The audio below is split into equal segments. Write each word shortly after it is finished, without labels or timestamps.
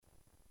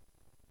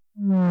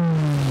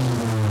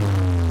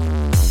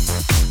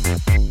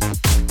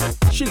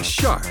She's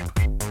sharp,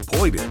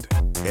 pointed,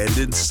 and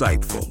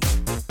insightful.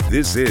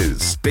 This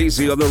is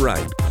Stacy on the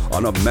Right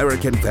on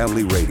American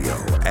Family Radio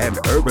and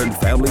Urban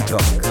Family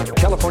Talk.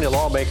 California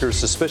lawmakers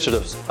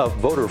suspicious of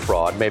voter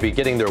fraud may be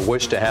getting their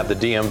wish to have the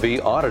DMV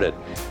audited.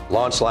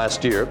 Launched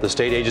last year, the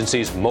state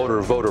agency's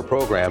motor voter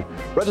program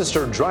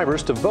registered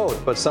drivers to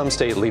vote, but some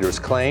state leaders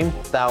claim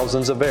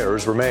thousands of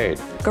errors were made.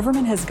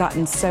 Government has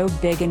gotten so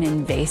big and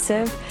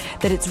invasive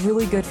that it's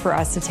really good for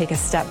us to take a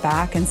step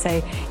back and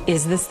say,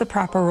 is this the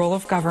proper role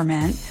of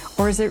government,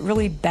 or is it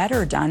really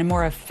better done and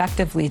more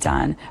effectively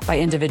done by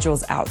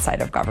individuals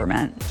outside of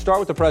government? Start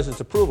with the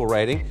president's approval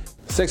rating.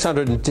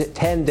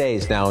 610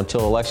 days now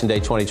until Election Day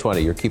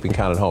 2020. You're keeping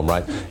count at home,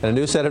 right? And a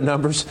new set of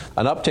numbers,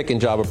 an uptick in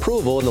job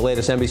approval in the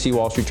latest NBC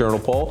Wall Street Journal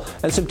poll,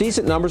 and some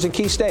decent numbers in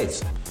key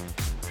states.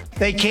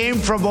 They came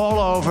from all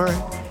over,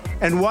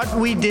 and what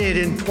we did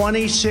in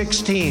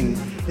 2016,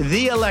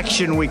 the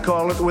election, we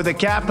call it, with a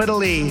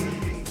capital E,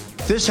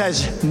 this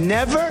has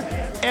never,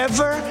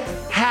 ever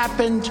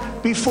happened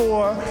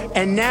before,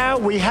 and now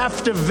we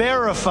have to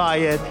verify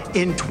it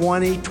in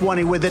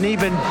 2020 with an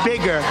even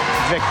bigger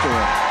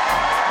victory.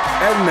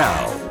 And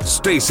now,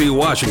 Stacy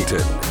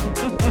Washington.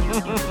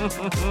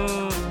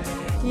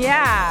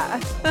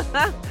 Yeah.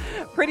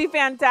 Pretty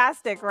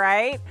fantastic,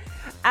 right?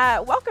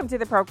 Welcome to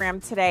the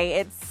program today.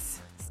 It's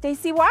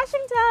Stacy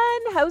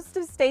Washington, host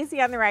of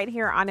Stacy on the Right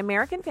here on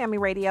American Family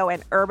Radio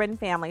and Urban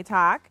Family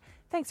Talk.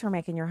 Thanks for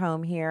making your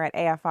home here at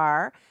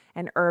AFR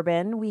and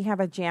Urban. We have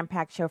a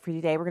jam-packed show for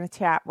you today. We're going to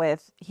chat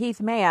with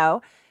Heath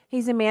Mayo.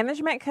 He's a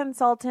management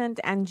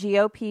consultant and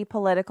GOP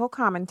political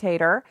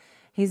commentator.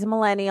 He's a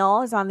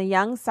millennial. He's on the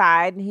young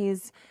side, and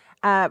he's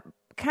kind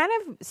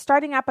of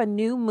starting up a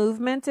new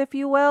movement, if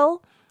you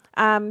will,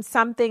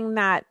 something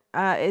that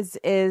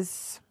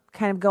is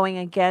kind of going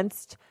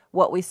against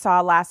what we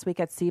saw last week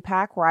at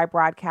CPAC, where I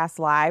broadcast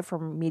live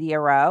from Media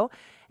Row.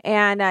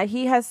 And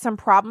he has some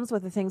problems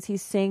with the things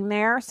he's seeing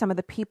there, some of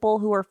the people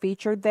who are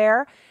featured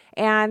there.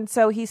 And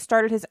so he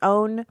started his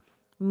own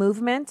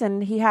movement,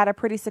 and he had a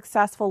pretty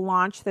successful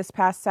launch this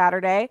past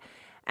Saturday.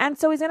 And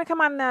so he's going to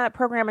come on the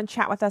program and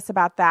chat with us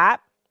about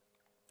that.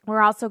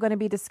 We're also going to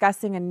be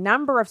discussing a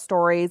number of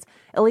stories,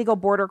 illegal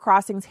border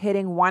crossings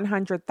hitting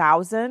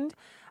 100,000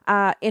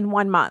 in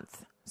 1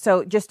 month.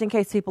 So just in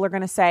case people are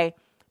going to say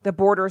the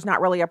border is not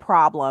really a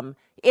problem,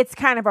 it's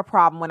kind of a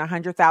problem when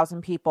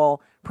 100,000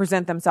 people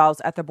present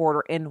themselves at the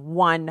border in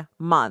 1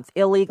 month,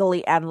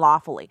 illegally and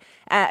lawfully.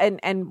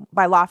 And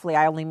by lawfully,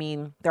 I only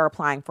mean they're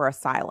applying for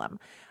asylum.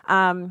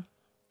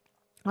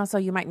 Also,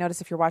 you might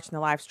notice if you're watching the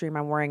live stream,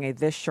 I'm wearing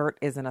this shirt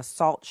is an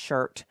assault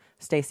shirt,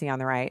 Stacy on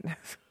the Right.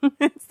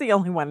 It's the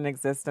only one in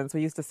existence.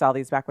 We used to sell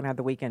these back when I had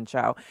the weekend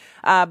show.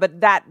 But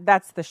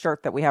that's the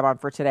shirt that we have on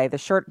for today, the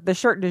shirt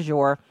du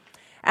jour.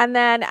 And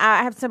then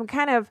I have some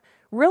kind of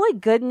really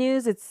good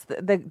news. It's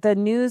the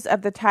news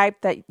of the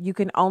type that you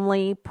can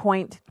only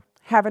point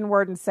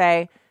heavenward and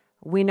say,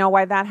 we know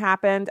why that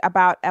happened,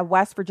 about a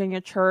West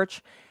Virginia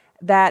church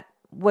that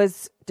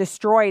was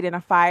destroyed in a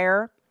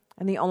fire.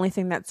 And the only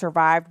thing that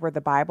survived were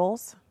the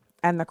Bibles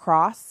and the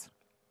cross.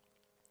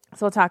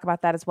 So we'll talk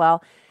about that as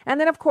well.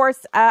 And then, of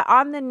course,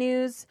 on the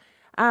news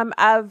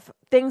of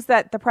things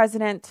that the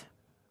president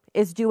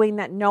is doing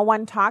that no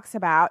one talks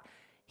about,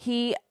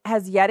 he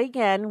has yet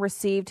again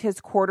received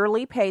his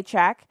quarterly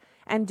paycheck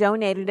and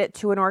donated it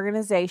to an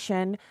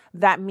organization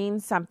that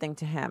means something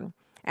to him.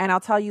 And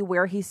I'll tell you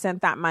where he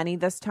sent that money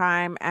this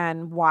time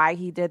and why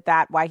he did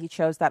that, why he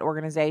chose that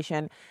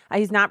organization.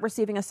 He's not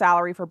receiving a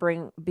salary for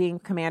being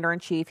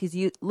commander-in-chief. He's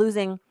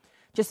losing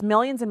just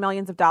millions and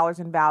millions of dollars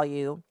in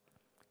value.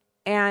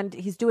 And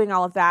he's doing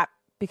all of that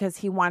because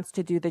he wants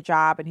to do the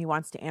job and he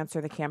wants to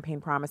answer the campaign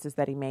promises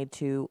that he made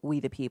to we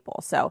the people.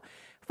 So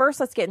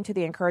first, let's get into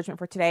the encouragement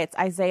for today. It's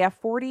Isaiah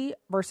 40,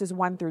 verses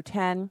 1 through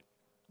 10.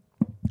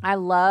 I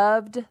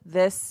loved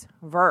this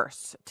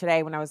verse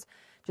today when I was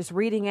just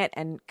reading it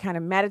and kind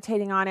of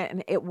meditating on it,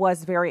 and it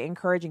was very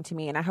encouraging to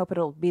me, and I hope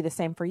it'll be the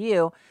same for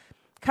you.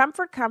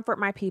 Comfort, comfort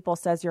my people,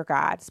 says your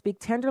God. Speak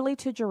tenderly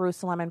to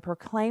Jerusalem and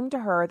proclaim to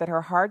her that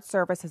her hard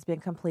service has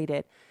been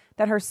completed,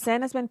 that her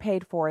sin has been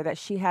paid for, that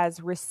she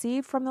has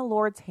received from the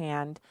Lord's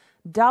hand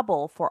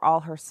double for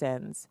all her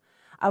sins.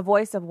 A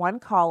voice of one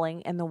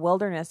calling in the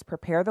wilderness,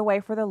 prepare the way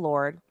for the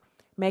Lord.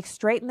 Make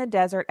straight in the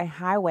desert a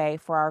highway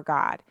for our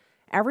God.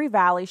 Every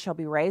valley shall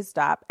be raised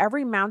up,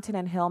 every mountain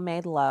and hill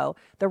made low.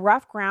 The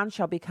rough ground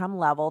shall become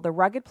level, the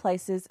rugged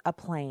places a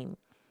plain.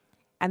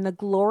 And the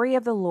glory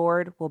of the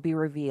Lord will be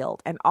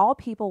revealed, and all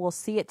people will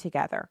see it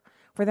together.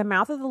 For the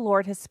mouth of the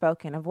Lord has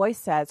spoken. A voice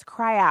says,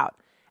 cry out.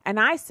 And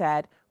I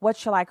said, what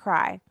shall I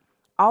cry?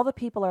 All the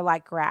people are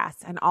like grass,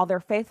 and all their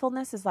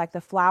faithfulness is like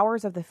the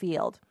flowers of the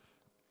field.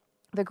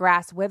 The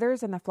grass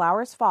withers and the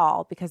flowers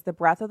fall, because the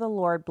breath of the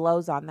Lord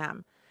blows on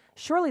them.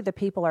 Surely the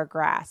people are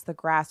grass. The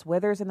grass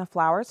withers and the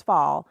flowers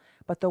fall,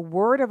 but the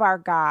word of our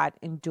God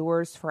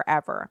endures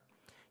forever.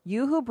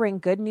 You who bring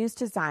good news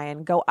to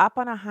Zion, go up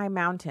on a high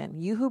mountain.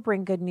 You who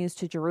bring good news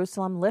to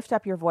Jerusalem, lift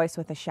up your voice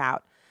with a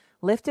shout.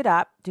 Lift it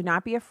up, do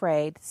not be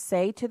afraid.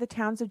 Say to the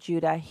towns of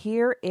Judah,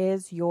 here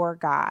is your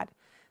God.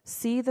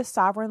 See, the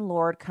sovereign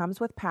Lord comes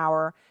with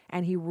power,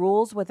 and he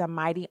rules with a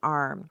mighty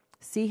arm.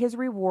 See, his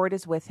reward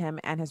is with him,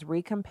 and his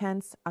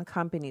recompense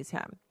accompanies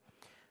him.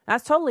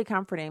 That's totally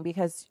comforting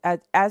because,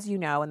 as you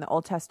know, in the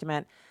Old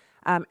Testament,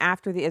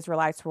 after the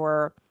Israelites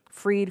were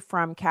freed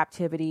from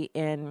captivity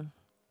in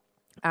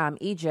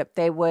Egypt,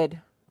 they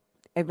would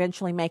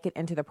eventually make it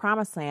into the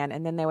Promised Land,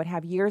 and then they would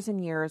have years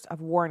and years of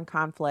war and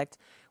conflict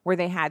where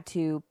they had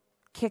to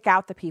kick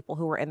out the people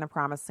who were in the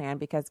Promised Land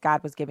because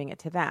God was giving it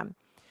to them.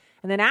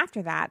 And then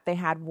after that, they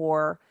had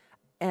war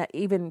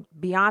even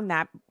beyond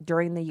that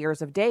during the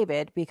years of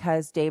David,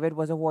 because David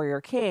was a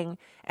warrior king,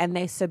 and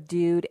they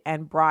subdued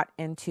and brought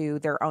into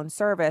their own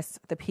service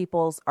the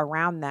peoples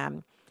around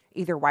them,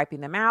 either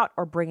wiping them out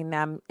or bringing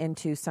them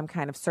into some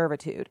kind of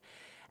servitude.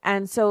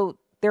 And so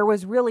there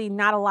was really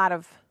not a lot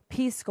of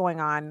peace going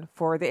on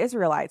for the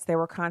Israelites. They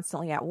were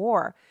constantly at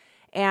war.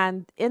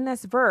 And in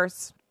this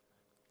verse,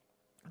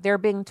 they're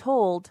being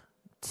told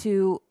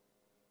to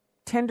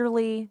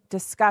tenderly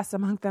discuss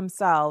among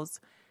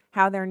themselves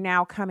how they're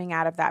now coming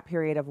out of that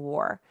period of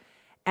war,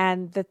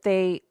 and that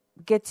they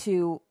get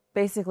to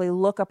basically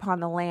look upon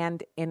the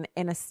land in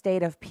a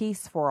state of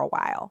peace for a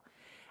while,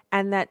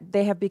 and that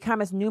they have become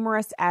as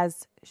numerous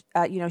as,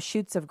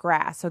 shoots of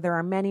grass. So there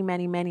are many,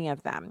 many, many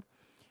of them.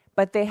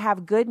 But they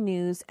have good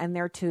news, and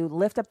they're to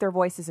lift up their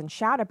voices and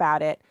shout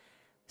about it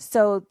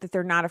so that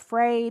they're not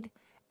afraid,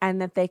 and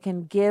that they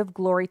can give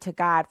glory to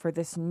God for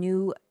this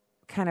new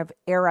kind of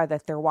era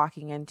that they're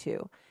walking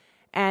into.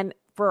 And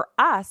for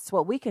us,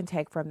 what we can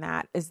take from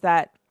that is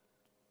that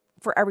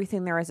for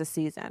everything there is a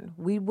season.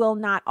 We will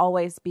not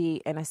always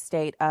be in a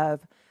state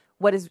of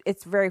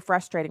it's very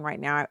frustrating right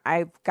now.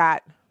 I've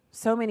got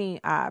so many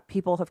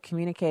people have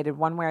communicated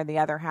one way or the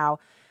other how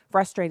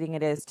frustrating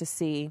it is to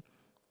see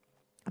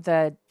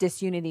the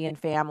disunity in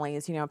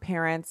families,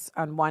 parents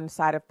on one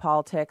side of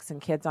politics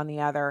and kids on the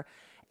other.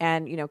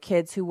 And,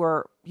 kids who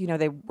were,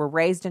 they were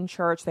raised in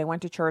church, they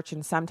went to church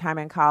and sometime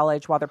in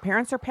college while their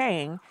parents are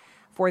paying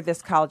for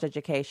this college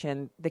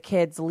education. The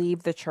kids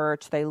leave the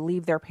church, they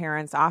leave their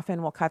parents,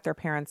 often will cut their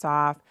parents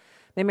off.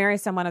 They marry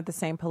someone of the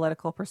same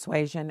political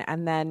persuasion.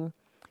 And then,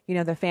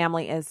 the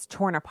family is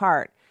torn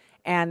apart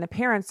and the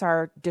parents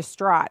are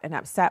distraught and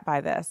upset by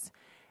this.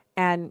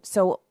 And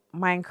so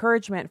my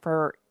encouragement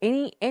for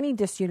any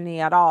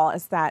disunity at all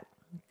is that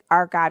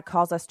our God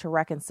calls us to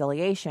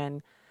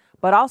reconciliation.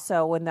 But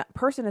also, when the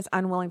person is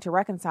unwilling to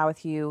reconcile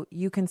with you,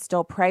 you can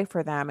still pray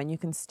for them and you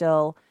can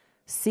still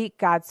seek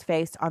God's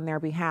face on their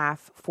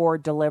behalf for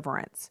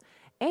deliverance.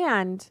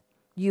 And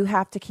you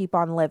have to keep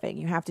on living.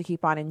 You have to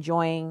keep on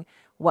enjoying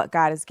what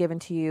God has given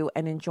to you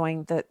and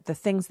enjoying the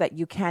things that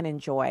you can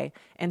enjoy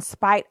in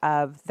spite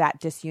of that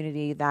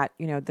disunity, that,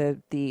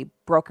 the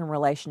broken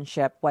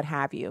relationship, what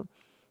have you.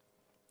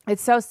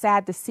 It's so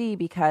sad to see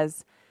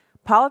because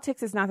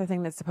politics is not the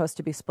thing that's supposed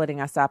to be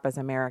splitting us up as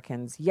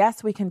Americans.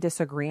 Yes, we can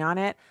disagree on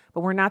it, but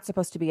we're not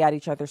supposed to be at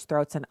each other's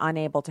throats and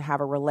unable to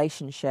have a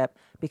relationship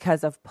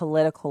because of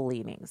political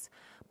leanings.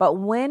 But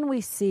when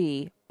we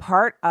see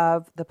part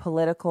of the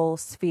political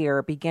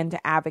sphere begin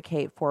to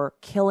advocate for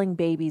killing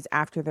babies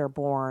after they're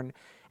born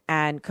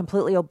and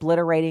completely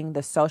obliterating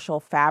the social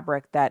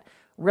fabric that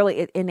really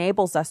it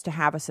enables us to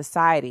have a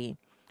society,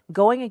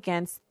 going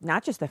against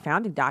not just the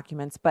founding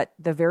documents, but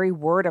the very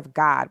word of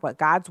God, what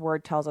God's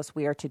word tells us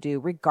we are to do,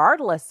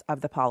 regardless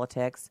of the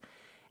politics,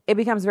 it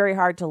becomes very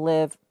hard to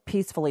live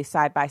peacefully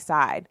side by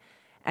side.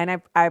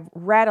 And I've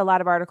read a lot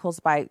of articles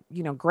by,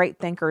 great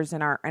thinkers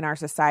in our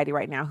society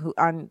right now, who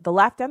on the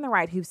left and the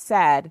right, who've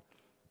said,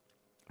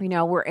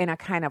 we're in a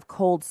kind of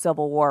cold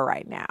civil war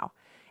right now.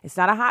 It's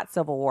not a hot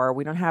civil war.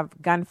 We don't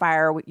have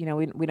gunfire. We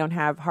don't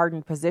have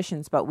hardened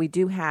positions, but we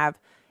do have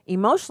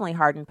emotionally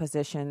hardened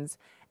positions.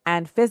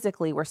 And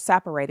physically, we're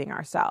separating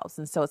ourselves.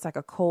 And so it's like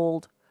a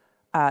cold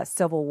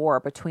civil war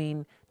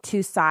between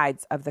two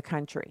sides of the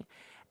country.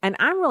 And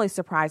I'm really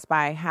surprised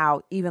by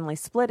how evenly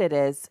split it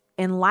is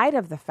in light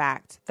of the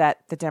fact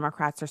that the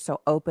Democrats are so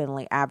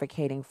openly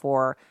advocating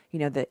for,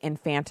 the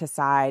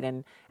infanticide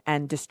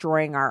and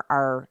destroying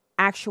our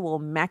actual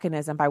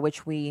mechanism by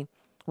which we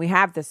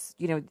have this,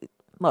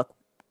 look,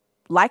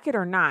 like it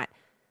or not,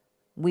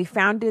 we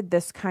founded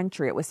this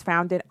country. It was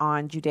founded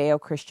on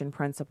Judeo-Christian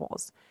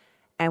principles.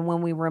 And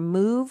when we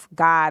remove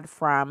God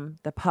from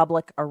the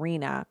public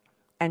arena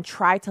and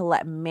try to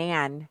let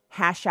man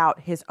hash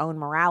out his own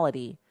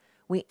morality,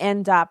 we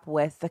end up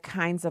with the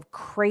kinds of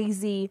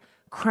crazy,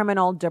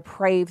 criminal,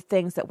 depraved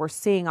things that we're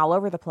seeing all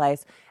over the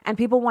place. And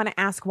people want to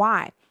ask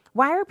why.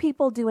 Why are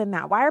people doing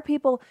that? Why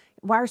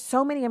are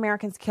so many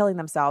Americans killing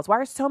themselves? Why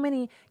are so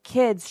many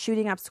kids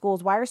shooting up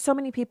schools? Why are so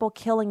many people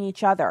killing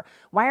each other?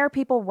 Why are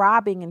people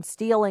robbing and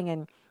stealing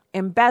and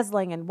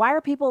embezzling? And why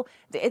are people,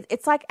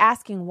 it's like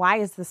asking, why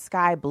is the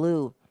sky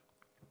blue?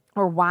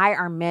 Or why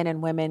are men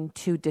and women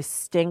two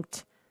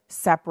distinct,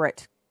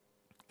 separate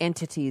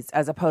entities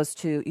as opposed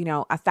to,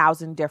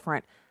 1,000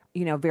 different,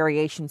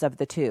 variations of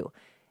the two?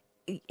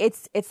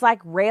 It's like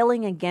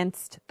railing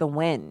against the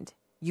wind.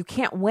 You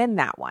can't win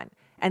that one.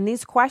 And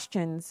these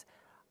questions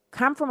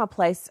come from a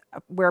place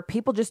where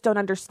people just don't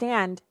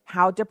understand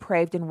how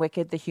depraved and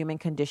wicked the human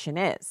condition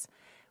is.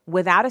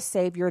 Without a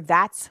Savior,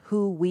 that's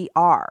who we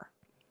are.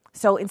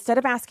 So instead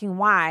of asking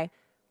why,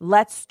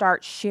 let's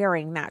start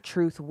sharing that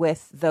truth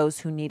with those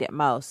who need it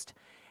most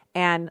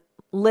and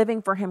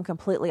living for Him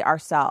completely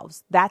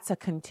ourselves. That's a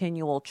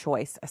continual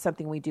choice,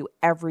 something we do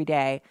every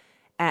day.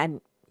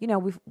 And, you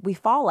know, we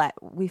fail,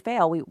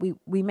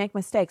 we make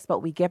mistakes, but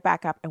we get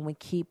back up and we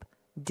keep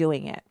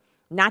doing it,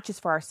 not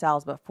just for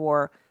ourselves, but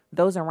for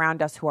those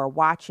around us who are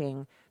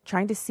watching,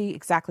 trying to see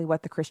exactly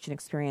what the Christian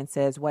experience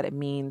is, what it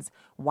means,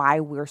 why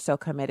we're so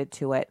committed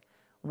to it.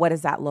 What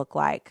does that look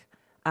like?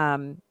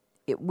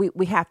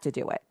 We have to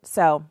do it.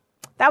 So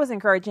that was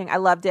encouraging. I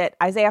loved it.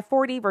 Isaiah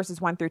 40 verses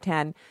 1 through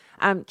 10.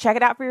 Check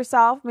it out for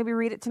yourself. Maybe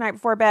read it tonight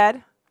before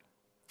bed.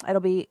 It'll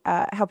be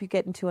help you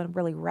get into a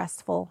really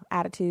restful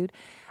attitude.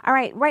 All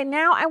right. Right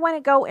now, I want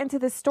to go into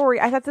this story.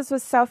 I thought this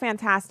was so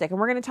fantastic. And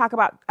we're going to talk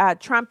about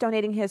Trump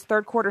donating his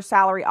third quarter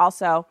salary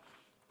also.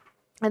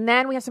 And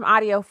then we have some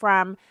audio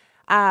from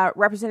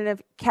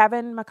Representative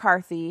Kevin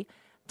McCarthy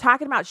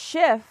talking about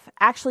Schiff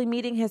actually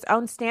meeting his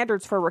own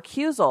standards for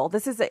recusal.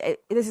 This is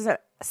a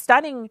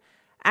stunning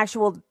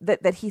actual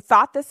that he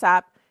thought this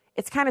up.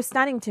 It's kind of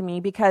stunning to me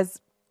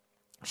because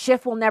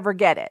Schiff will never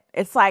get it.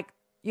 It's like,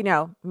 you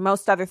know,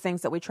 most other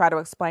things that we try to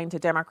explain to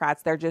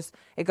Democrats,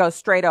 it goes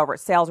straight over, it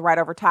sails right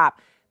over top.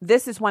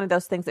 This is one of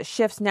those things that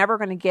Schiff's never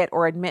going to get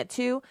or admit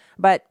to,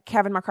 but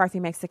Kevin McCarthy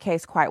makes the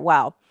case quite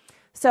well.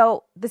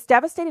 So this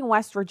devastating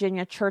West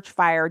Virginia church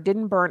fire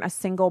didn't burn a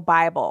single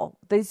Bible.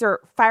 These are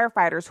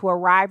firefighters who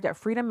arrived at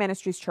Freedom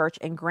Ministries Church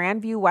in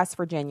Grandview, West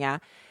Virginia,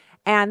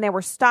 and they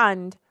were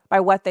stunned by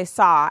what they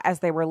saw as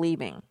they were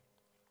leaving.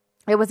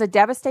 It was a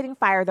devastating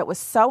fire that was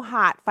so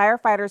hot,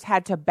 firefighters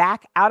had to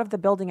back out of the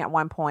building at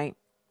one point.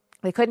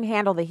 They couldn't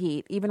handle the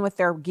heat, even with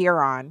their gear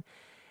on,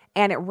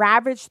 and it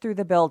ravaged through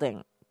the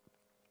building.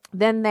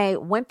 Then they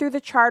went through the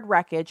charred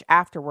wreckage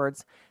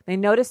afterwards. They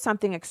noticed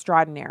something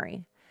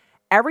extraordinary.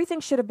 Everything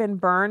should have been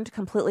burned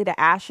completely to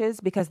ashes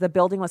because the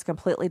building was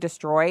completely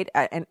destroyed,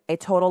 a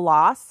total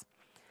loss.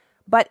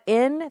 But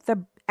in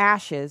the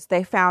ashes,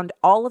 they found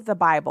all of the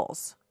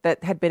Bibles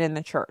that had been in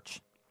the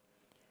church.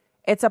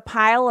 It's a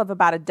pile of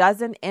about a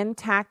dozen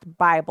intact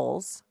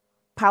Bibles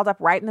piled up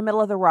right in the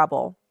middle of the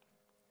rubble,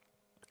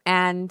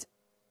 and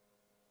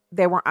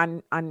they were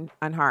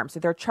unharmed.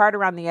 So they're charred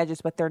around the edges,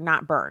 but they're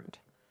not burned.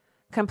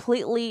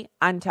 Completely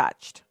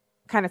untouched.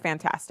 Kind of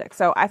fantastic.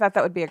 So I thought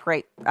that would be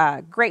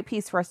a great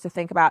piece for us to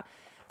think about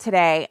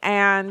today.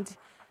 And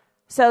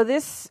so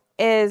this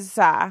is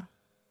the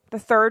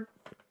third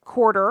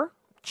quarter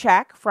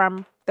check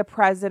from the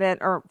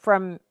president, or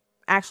from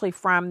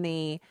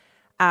the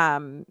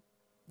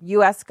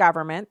U.S.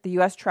 government. The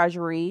U.S.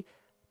 Treasury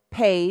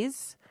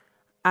pays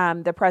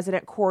the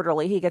president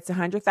quarterly. He gets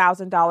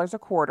 $100,000 a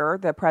quarter.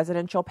 The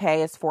presidential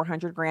pay is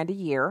 $400,000 a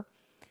year.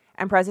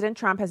 And President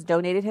Trump has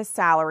donated his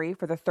salary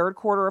for the third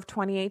quarter of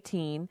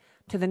 2018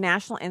 to the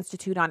National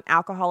Institute on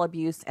Alcohol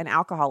Abuse and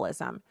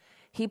Alcoholism.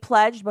 He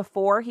pledged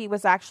before he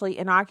was actually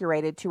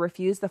inaugurated to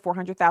refuse the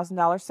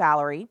 $400,000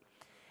 salary.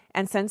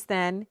 And since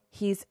then,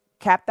 he's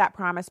kept that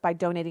promise by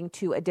donating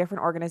to a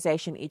different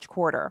organization each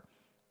quarter.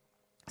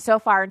 So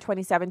far in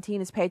 2017,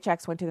 his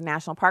paychecks went to the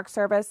National Park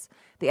Service,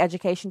 the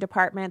Education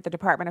Department, the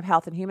Department of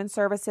Health and Human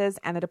Services,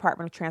 and the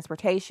Department of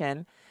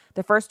Transportation.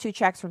 The first two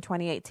checks from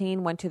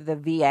 2018 went to the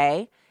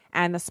VA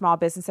and the Small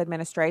Business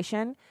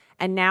Administration.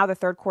 And now the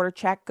third quarter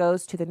check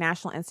goes to the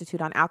National Institute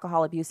on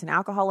Alcohol Abuse and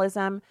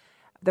Alcoholism.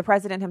 The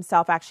president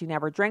himself actually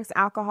never drinks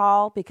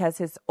alcohol because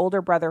his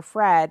older brother,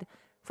 Fred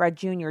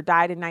Jr.,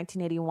 died in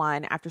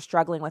 1981 after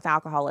struggling with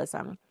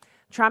alcoholism.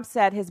 Trump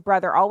said his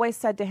brother always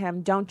said to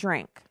him, don't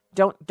drink.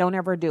 Don't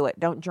ever do it.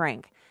 Don't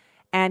drink.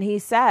 And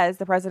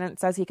the president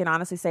says he can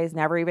honestly say he's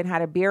never even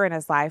had a beer in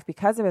his life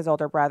because of his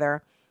older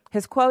brother.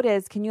 His quote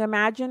is, "Can you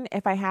imagine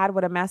if I had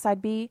what a mess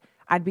I'd be?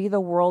 I'd be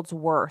the world's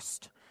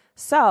worst."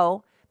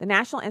 So the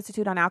National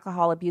Institute on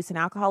Alcohol Abuse and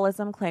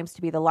Alcoholism claims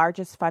to be the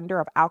largest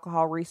funder of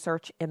alcohol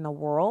research in the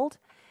world.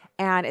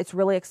 And it's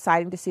really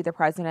exciting to see the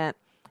president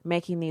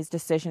making these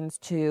decisions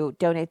to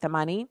donate the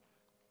money.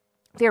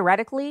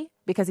 Theoretically,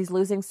 because he's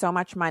losing so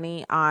much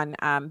money on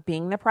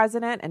being the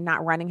president and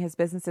not running his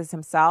businesses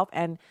himself,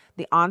 and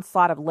the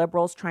onslaught of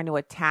liberals trying to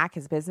attack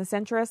his business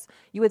interests,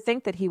 you would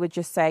think that he would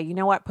just say, you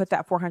know what, put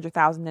that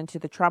 $400,000 into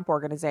the Trump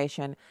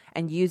organization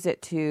and use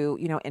it to,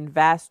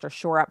 invest or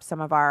shore up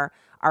some of our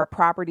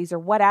properties or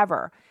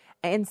whatever.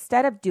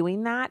 Instead of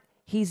doing that,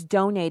 he's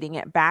donating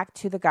it back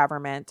to the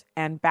government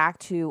and back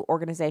to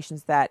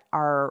organizations that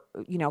are,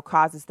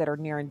 causes that are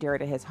near and dear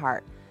to his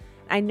heart.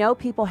 I know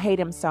people hate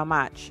him so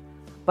much,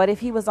 but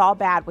if he was all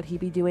bad, would he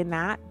be doing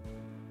that?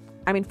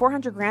 I mean,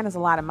 $400,000 is a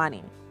lot of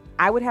money.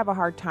 I would have a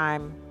hard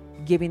time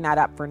giving that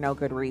up for no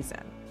good reason,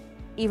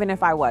 even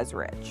if I was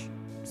rich.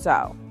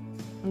 So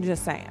I'm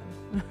just saying.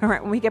 All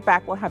right, when we get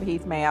back, we'll have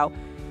Heath Mayo,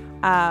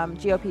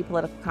 GOP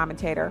political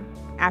commentator,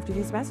 after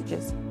these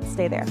messages.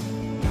 Stay there.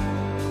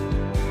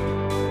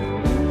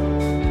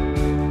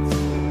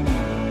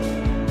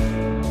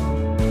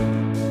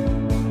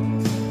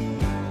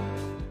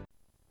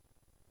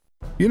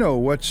 You know,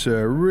 what's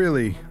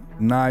really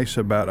nice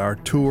about our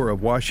tour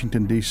of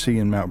Washington, D.C.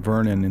 and Mount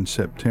Vernon in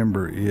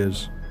September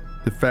is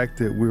the fact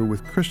that we're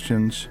with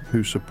Christians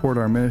who support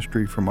our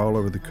ministry from all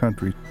over the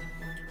country,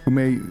 who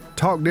may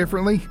talk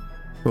differently,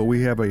 but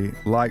we have a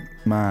like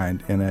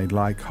mind and a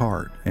like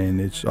heart,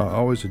 and it's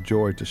always a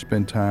joy to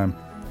spend time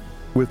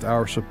with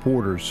our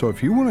supporters. So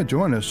if you want to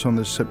join us on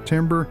this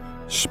September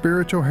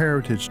Spiritual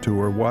Heritage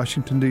Tour,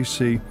 Washington,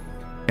 D.C.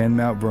 and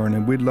Mount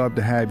Vernon, we'd love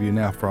to have you.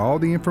 Now, for all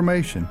the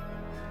information,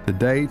 the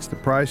dates, the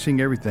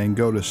pricing, everything,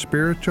 go to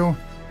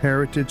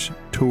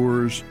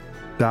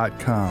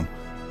spiritualheritagetours.com.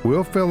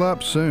 We'll fill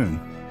up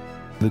soon.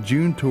 The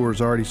June tour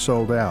is already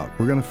sold out.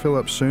 We're going to fill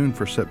up soon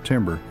for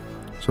September,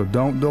 so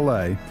don't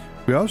delay.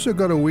 We also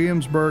go to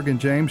Williamsburg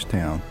and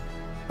Jamestown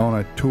on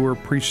a tour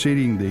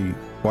preceding the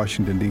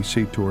Washington,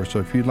 D.C. tour. So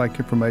if you'd like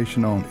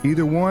information on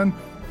either one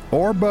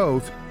or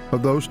both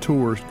of those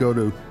tours, go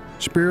to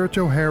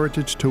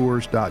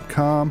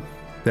spiritualheritagetours.com.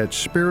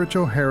 That's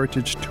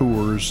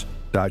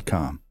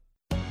spiritualheritagetours.com.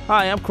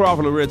 Hi, I'm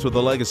Crawford Loritz with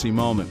A Legacy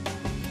Moment.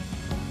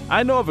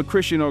 I know of a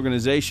Christian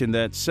organization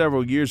that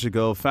several years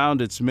ago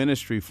found its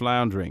ministry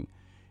floundering.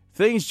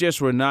 Things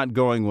just were not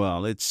going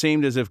well. It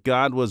seemed as if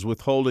God was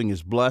withholding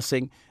his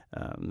blessing.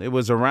 It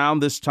was around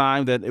this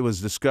time that it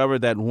was discovered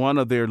that one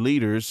of their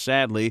leaders,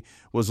 sadly,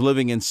 was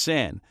living in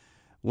sin.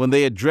 When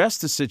they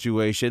addressed the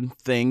situation,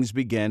 things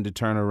began to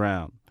turn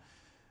around.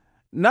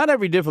 Not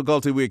every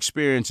difficulty we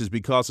experience is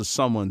because of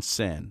someone's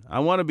sin. I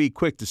want to be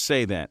quick to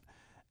say that.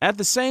 At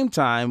the same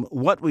time,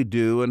 what we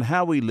do and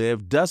how we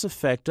live does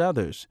affect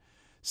others.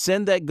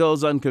 Sin that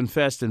goes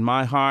unconfessed in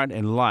my heart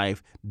and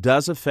life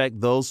does affect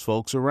those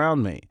folks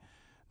around me.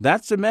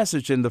 That's the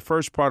message in the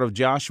first part of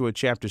Joshua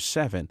chapter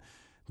 7.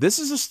 This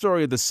is a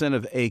story of the sin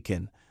of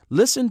Achan.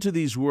 Listen to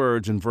these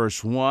words in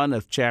verse 1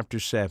 of chapter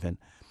 7.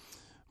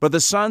 But the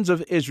sons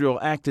of Israel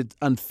acted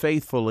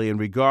unfaithfully in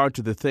regard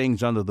to the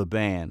things under the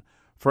ban.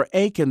 For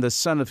Achan, the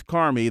son of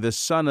Carmi, the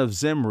son of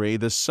Zimri,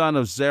 the son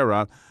of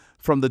Zerah,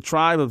 from the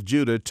tribe of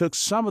Judah, took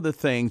some of the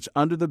things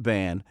under the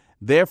ban.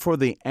 Therefore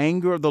the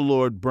anger of the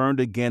Lord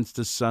burned against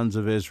the sons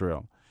of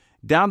Israel.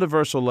 Down to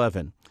verse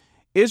 11.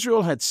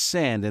 Israel had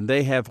sinned, and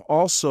they have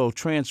also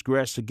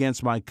transgressed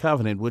against my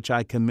covenant, which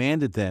I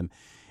commanded them.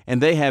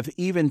 And they have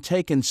even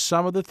taken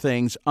some of the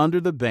things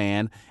under the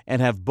ban,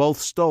 and have both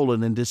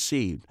stolen and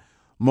deceived.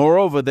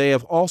 Moreover, they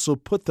have also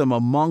put them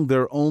among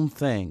their own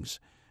things.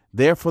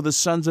 Therefore the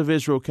sons of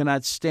Israel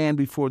cannot stand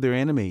before their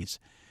enemies.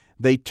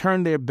 They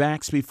turn their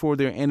backs before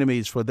their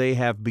enemies, for they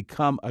have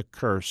become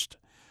accursed.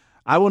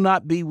 I will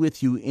not be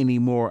with you any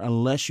more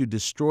unless you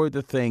destroy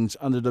the things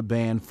under the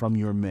ban from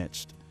your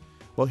midst.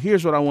 Well,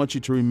 here's what I want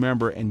you to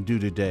remember and do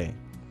today.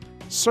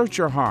 Search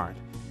your heart,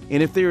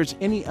 and if there is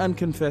any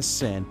unconfessed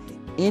sin,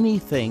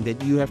 anything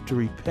that you have to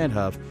repent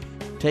of,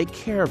 take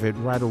care of it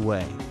right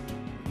away.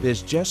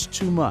 There's just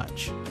too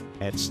much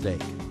at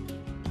stake.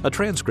 A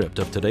transcript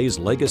of today's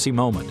Legacy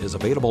Moment is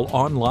available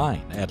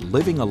online at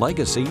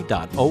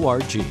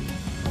livingalegacy.org.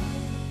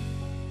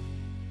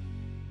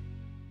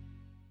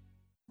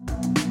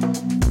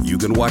 You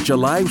can watch a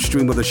live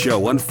stream of the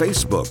show on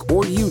Facebook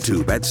or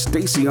YouTube at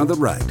Stacy on the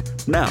Right.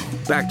 Now,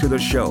 back to the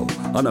show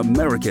on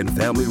American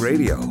Family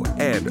Radio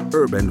and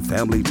Urban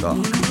Family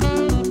Talk.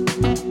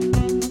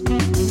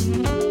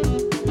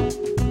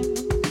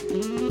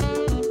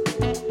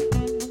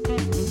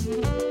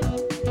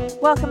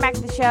 Welcome back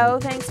to the show.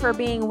 Thanks for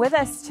being with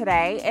us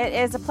today. It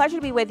is a pleasure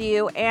to be with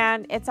you,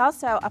 and it's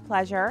also a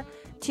pleasure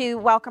to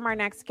welcome our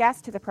next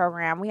guest to the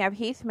program. We have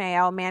Heath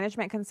Mayo,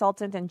 management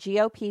consultant and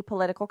GOP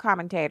political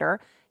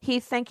commentator.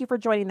 Heath, thank you for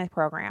joining the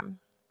program.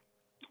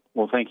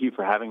 Well, thank you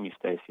for having me,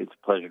 Stacy. It's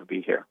a pleasure to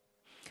be here.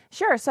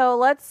 Sure. So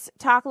let's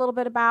talk a little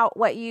bit about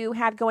what you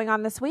had going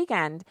on this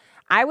weekend.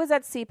 I was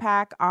at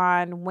CPAC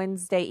on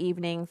Wednesday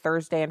evening,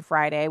 Thursday and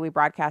Friday. We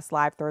broadcast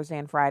live Thursday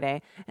and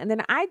Friday. And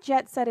then I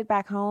jet-setted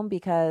back home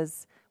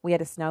because we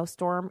had a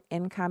snowstorm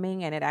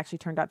incoming, and it actually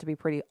turned out to be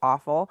pretty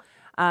awful.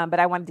 But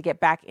I wanted to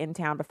get back in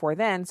town before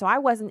then. So I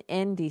wasn't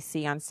in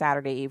D.C. on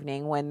Saturday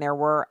evening when there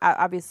were,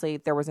 obviously,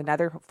 there was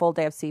another full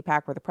day of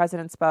CPAC where the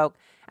president spoke,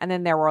 and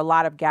then there were a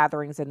lot of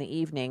gatherings in the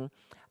evening,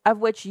 of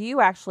which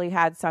you actually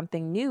had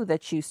something new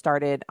that you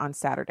started on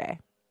Saturday.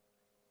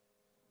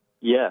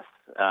 Yes,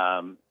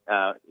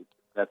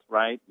 that's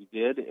right. We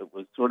did. It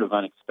was sort of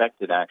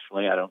unexpected,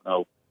 actually. I don't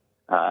know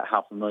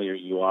how familiar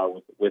you are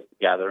with the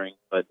gathering,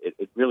 but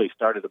it really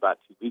started about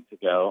 2 weeks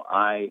ago.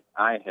 I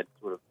had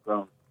sort of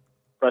grown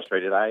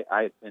frustrated. I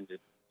attended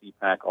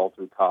CPAC all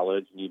through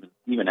college, and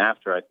even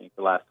after, I think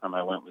the last time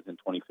I went was in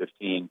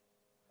 2015.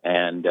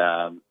 And,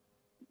 in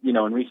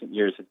recent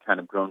years had kind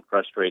of grown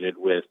frustrated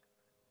with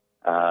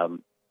I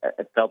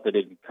felt that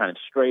it kind of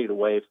strayed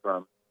away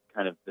from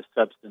kind of the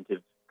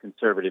substantive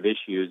conservative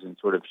issues and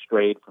sort of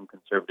strayed from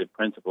conservative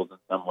principles in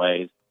some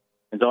ways.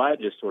 And so I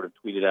just sort of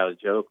tweeted out a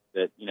joke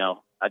that,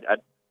 I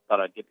thought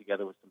I'd get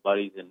together with some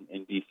buddies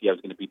in D.C. I was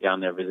going to be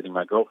down there visiting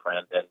my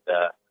girlfriend, and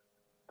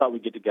thought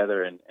we'd get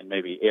together and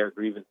maybe air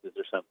grievances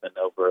or something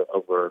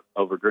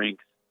over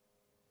drinks.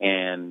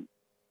 And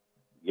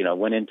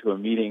went into a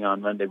meeting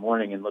on Monday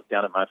morning and looked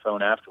down at my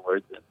phone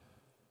afterwards, and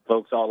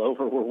folks all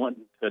over were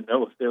wanting to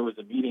know if there was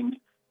a meeting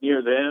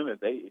near them, if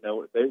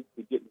they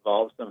could get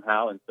involved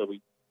somehow. And so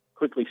we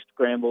quickly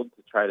scrambled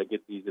to try to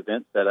get these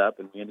events set up,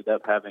 and we ended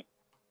up having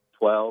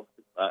 12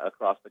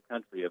 across the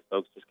country of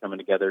folks just coming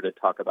together to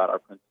talk about our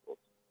principles.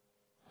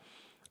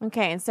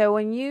 Okay, and so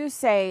when you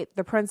say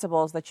the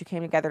principles that you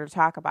came together to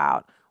talk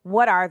about,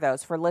 what are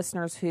those for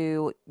listeners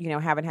who,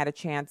 haven't had a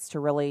chance to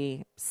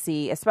really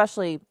see,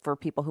 especially for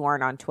people who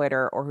aren't on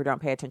Twitter or who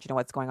don't pay attention to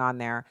what's going on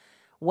there?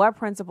 What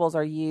principles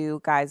are you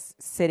guys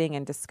sitting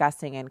and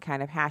discussing and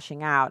kind of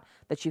hashing out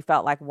that you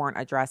felt like weren't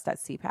addressed at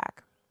CPAC?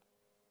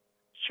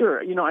 Sure.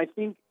 I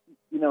think,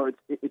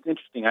 it's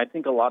interesting. I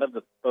think a lot of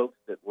the folks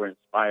that were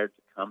inspired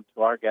to come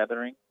to our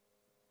gathering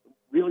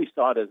really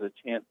saw it as a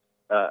chance,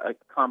 a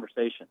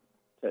conversation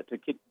to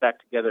get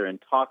back together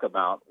and talk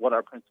about what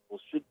our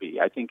principles should be.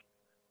 I think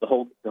the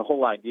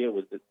whole idea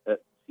was that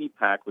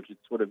CPAC, which had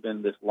sort of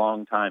been this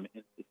long-time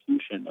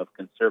institution of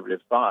conservative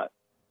thought,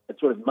 had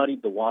sort of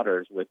muddied the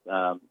waters with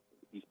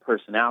these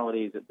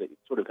personalities that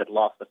sort of had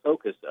lost the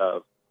focus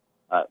of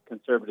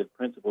conservative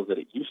principles that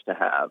it used to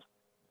have,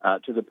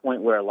 to the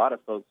point where a lot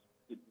of folks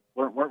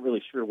weren't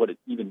really sure what it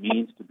even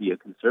means to be a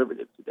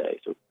conservative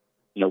today. So,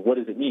 what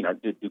does it mean?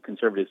 Do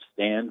conservatives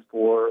stand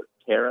for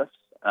tariffs?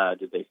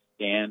 Do they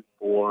stand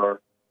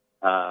for,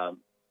 some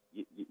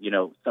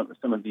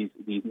of these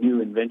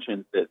new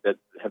inventions that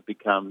have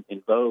become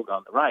in vogue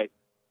on the right?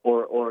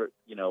 Or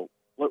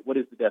what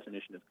is the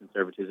definition of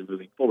conservatism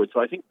moving forward?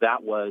 So I think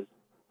that was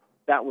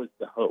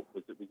the hope,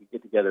 was that we could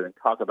get together and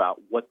talk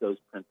about what those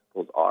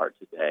principles are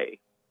today,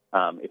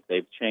 if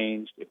they've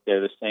changed, if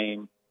they're the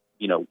same.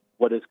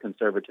 What does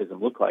conservatism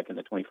look like in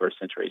the 21st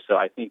century? So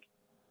I think,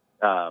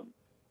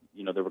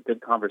 there were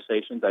good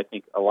conversations. I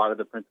think a lot of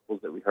the principles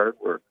that we heard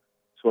were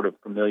sort of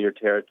familiar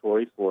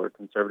territory for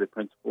conservative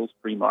principles: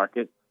 free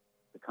market,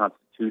 the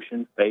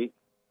Constitution, faith,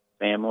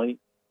 family.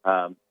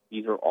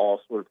 These are all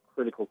sort of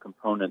critical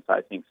components, I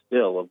think,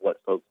 still of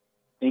what folks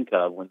think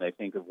of when they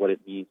think of what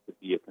it means to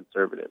be a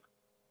conservative.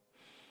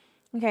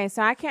 Okay,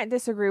 so I can't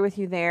disagree with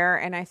you there.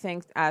 And I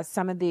think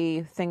some of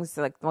the things,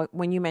 like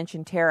when you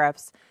mentioned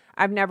tariffs,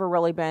 I've never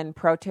really been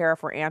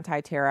pro-tariff or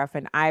anti-tariff,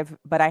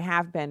 but I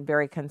have been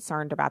very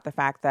concerned about the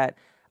fact that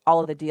all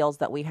of the deals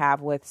that we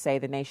have with, say,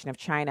 the nation of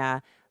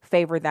China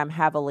favor them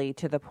heavily,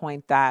 to the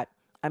point that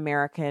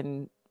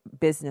American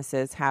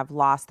businesses have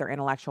lost their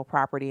intellectual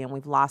property, and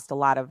we've lost a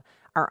lot of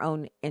our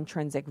own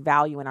intrinsic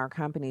value in our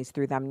companies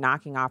through them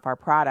knocking off our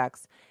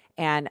products.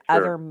 And Sure.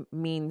 Other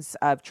means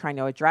of trying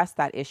to address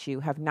that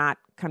issue have not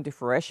come to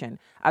fruition.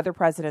 Other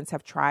presidents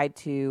have tried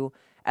to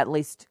at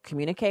least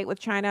communicate with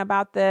China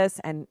about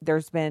this, and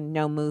there's been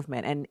no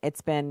movement. And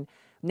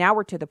now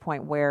we're to the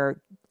point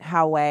where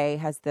Huawei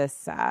has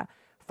this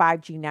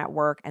 5G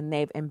network, and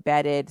they've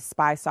embedded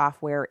spy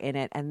software in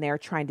it, and they're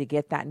trying to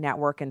get that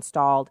network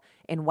installed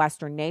in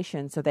Western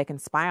nations so they can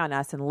spy on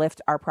us and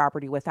lift our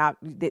property without,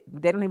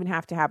 they don't even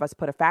have to have us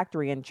put a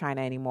factory in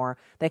China anymore.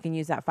 They can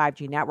use that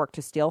 5G network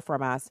to steal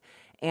from us.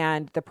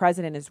 And the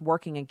president is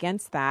working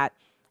against that.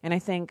 And I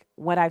think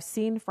what I've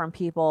seen from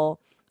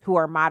people who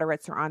are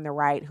moderates or on the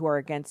right who are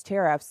against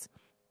tariffs,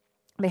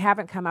 they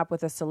haven't come up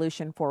with a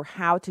solution for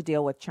how to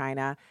deal with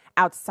China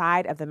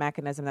outside of the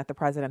mechanism that the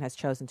president has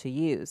chosen to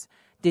use.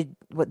 Did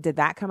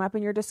that come up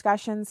in your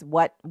discussions?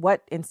 What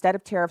instead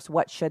of tariffs,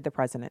 what should the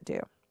president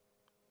do?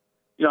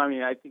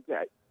 I think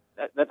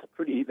that's a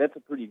pretty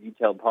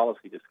detailed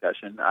policy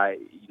discussion. I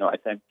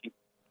think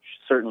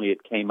certainly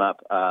it came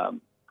up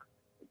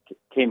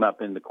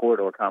in the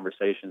corridor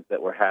conversations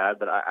that were had.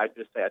 But I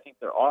just say I think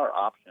there are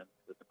options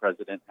that the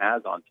president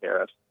has on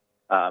tariffs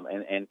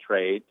and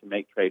trade to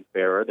make trade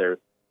fairer.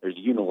 There's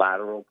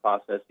unilateral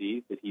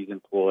processes that he's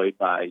employed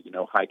by,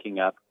 hiking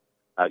up,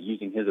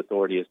 using his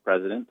authority as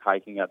president,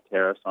 hiking up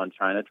tariffs on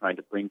China, trying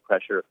to bring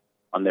pressure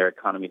on their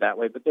economy that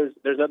way. But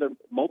there's other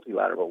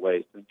multilateral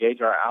ways to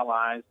engage our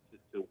allies,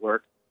 to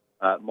work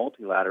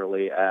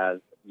multilaterally, as,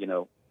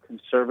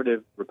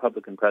 conservative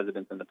Republican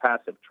presidents in the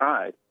past have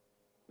tried,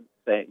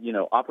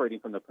 operating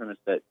from the premise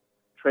that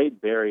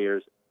trade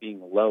barriers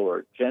being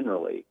lower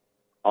generally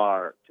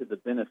are to the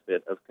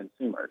benefit of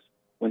consumers.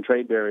 When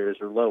trade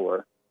barriers are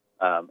lower,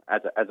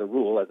 as a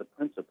rule, as a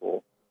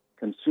principle,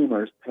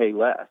 consumers pay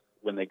less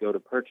when they go to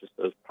purchase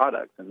those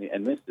products,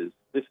 and this is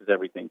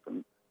everything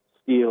from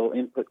steel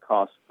input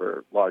costs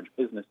for large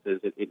businesses.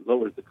 It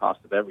lowers the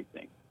cost of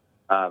everything,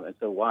 and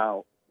so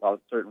while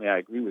certainly I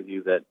agree with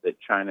you that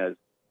China's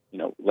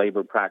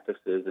labor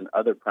practices and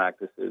other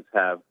practices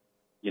have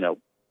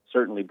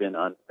certainly been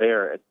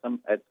unfair at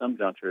some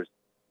junctures,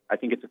 I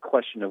think it's a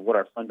question of what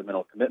our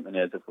fundamental commitment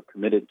is. If we're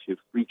committed to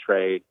free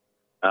trade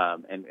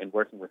and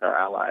working with our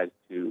allies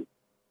to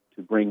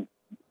bring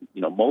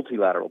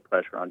multilateral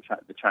pressure on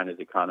China's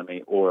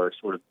economy, or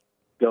sort of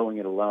going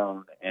it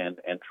alone and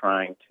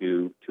trying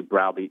to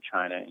browbeat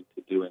China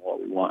into doing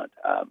what we want.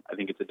 I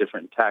think it's a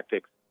different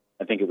tactic.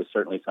 I think it was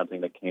certainly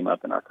something that came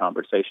up in our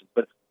conversations.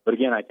 But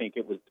again, I think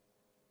it was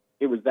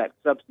that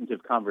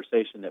substantive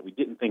conversation that we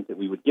didn't think that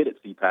we would get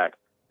at CPAC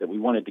that we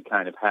wanted to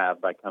kind of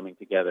have by coming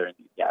together in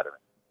these gatherings.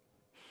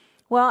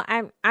 Well,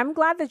 I'm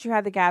glad that you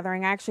had the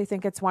gathering. I actually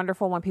think it's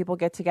wonderful when people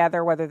get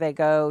together, whether they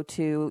go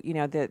to,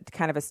 the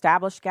kind of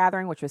established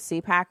gathering, which was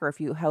CPAC, or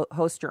if you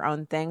host your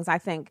own things. I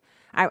think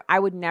I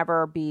would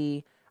never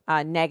be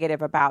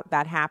negative about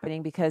that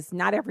happening, because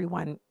not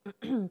everyone,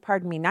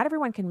 not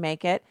everyone can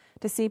make it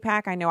to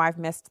CPAC. I know I've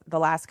missed the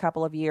last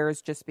couple of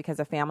years just because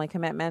of family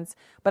commitments,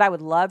 but I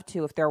would love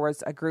to, if there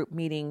was a group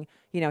meeting,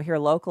 here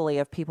locally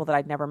of people that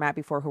I'd never met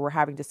before who were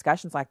having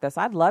discussions like this.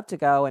 I'd love to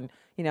go and,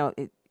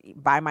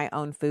 buy my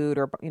own food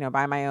or,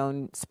 buy my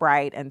own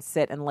Sprite and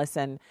sit and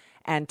listen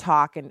and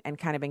talk and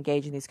kind of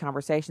engage in these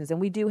conversations.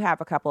 And we do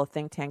have a couple of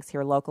think tanks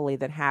here locally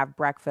that have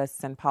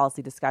breakfasts and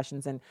policy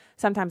discussions, and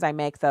sometimes I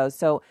make those.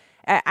 So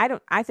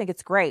I think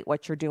it's great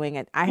what you're doing,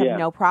 and I have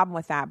no problem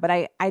with that. But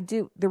I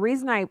do, the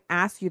reason I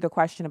asked you the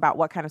question about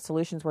what kind of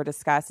solutions were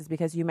discussed is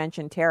because you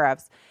mentioned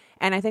tariffs,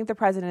 and I think the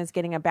president is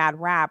getting a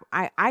bad rap.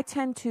 I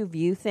tend to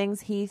view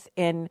things, Heath,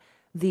 in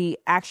the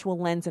actual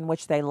lens in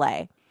which they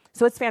lay.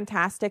 So it's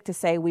fantastic to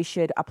say we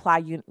should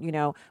apply,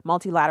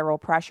 multilateral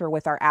pressure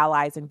with our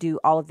allies and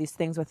do all of these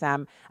things with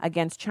them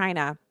against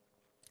China.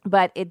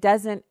 But it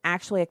doesn't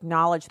actually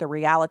acknowledge the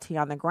reality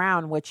on the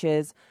ground, which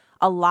is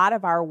a lot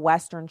of our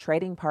Western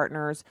trading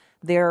partners,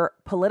 their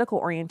political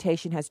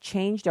orientation has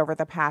changed over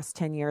the past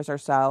 10 years or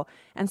so.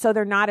 And so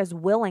they're not as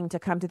willing to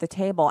come to the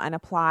table and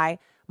apply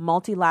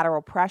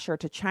multilateral pressure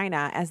to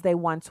China as they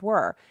once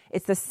were.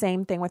 It's the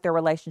same thing with their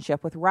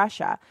relationship with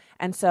Russia.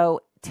 And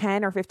so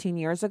 10 or 15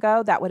 years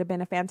ago, that would have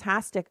been a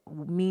fantastic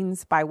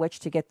means by which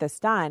to get this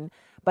done.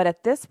 But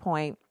at this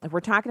point, if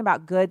we're talking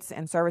about goods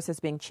and services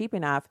being cheap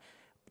enough,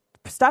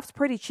 stuff's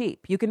pretty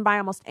cheap. You can buy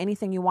almost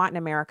anything you want in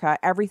America.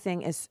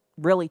 Everything is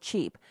really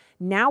cheap.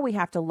 Now we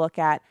have to look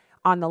at,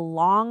 on the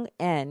long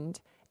end,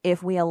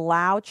 if we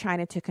allow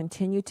China to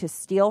continue to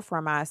steal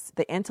from us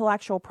the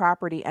intellectual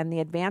property and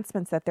the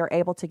advancements that they're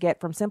able to get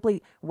from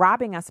simply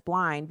robbing us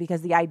blind,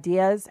 because the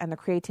ideas and the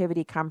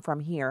creativity come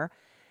from here,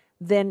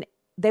 then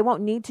they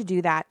won't need to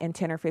do that in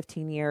 10 or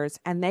 15 years.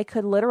 And they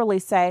could literally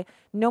say,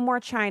 no more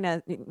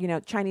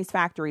Chinese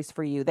factories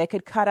for you. They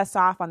could cut us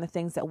off on the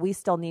things that we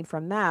still need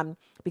from them,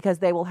 because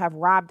they will have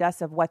robbed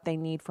us of what they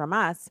need from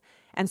us.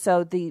 And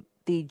so the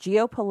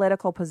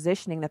geopolitical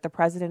positioning that the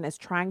president is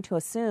trying to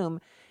assume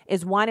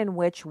is one in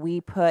which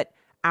we put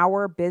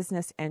our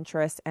business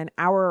interests and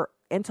our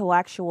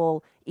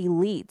intellectual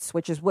elites,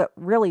 which is what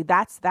really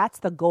that's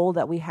the goal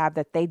that we have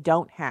that they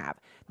don't have.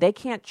 They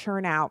can't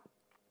churn out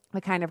the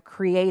kind of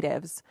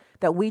creatives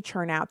that we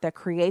churn out that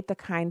create the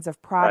kinds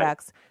of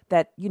products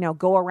that,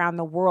 go around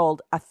the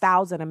world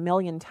 1,000,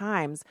 1,000,000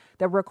 times,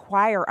 that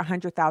require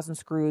 100,000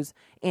 screws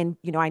in,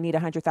 I need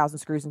 100,000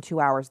 screws in 2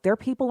 hours. Their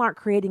people aren't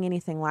creating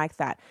anything like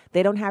that.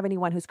 They don't have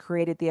anyone who's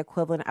created the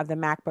equivalent of the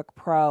MacBook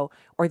Pro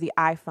or the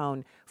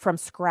iPhone from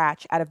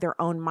scratch out of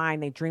their own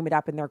mind. They dream it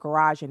up in their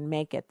garage and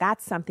make it.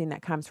 That's something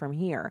that comes from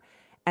here.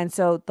 And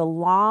so the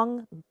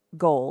long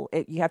goal,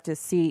 you have to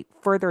see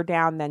further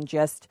down than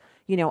just,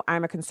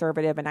 I'm a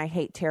conservative and I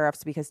hate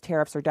tariffs, because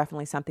tariffs are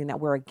definitely something that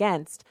we're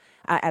against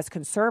as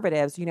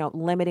conservatives,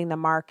 limiting the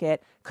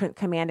market,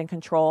 command and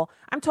control.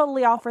 I'm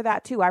totally all for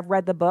that too. I've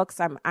read the books.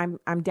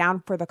 I'm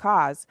down for the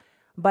cause,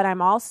 but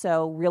I'm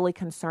also really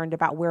concerned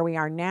about where we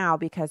are now,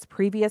 because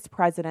previous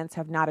presidents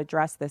have not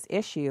addressed this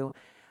issue.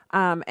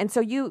 And so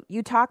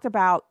you talked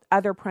about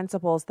other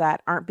principles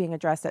that aren't being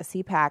addressed at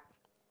CPAC.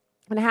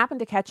 And I happened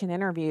to catch an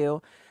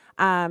interview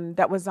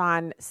that was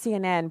on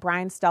CNN.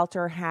 Brian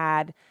Stelter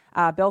had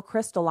Bill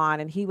Kristol on,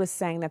 and he was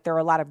saying that there are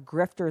a lot of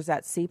grifters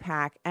at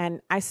CPAC.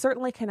 And I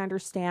certainly can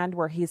understand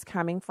where he's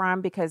coming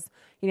from, because,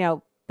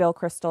 Bill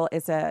Kristol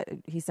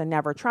he's a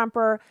never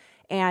Trumper,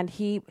 and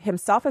he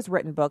himself has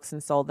written books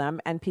and sold them.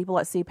 And people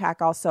at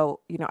CPAC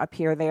also,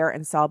 appear there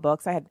and sell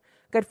books. I had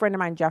a good friend of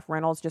mine, Jeff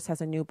Reynolds, just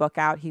has a new book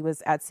out. He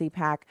was at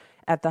CPAC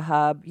at the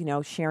Hub,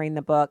 sharing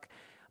the book.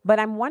 But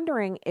I'm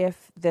wondering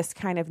if this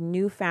kind of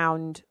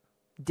newfound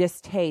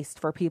distaste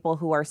for people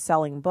who are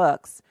selling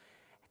books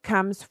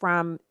comes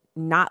from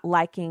not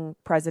liking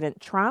President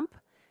Trump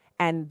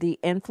and the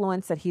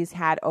influence that he's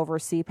had over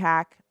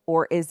CPAC,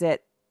 or is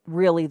it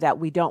really that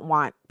we don't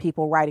want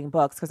people writing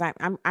books? Because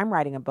I'm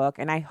writing a book,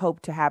 and I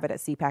hope to have it at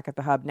CPAC at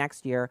the Hub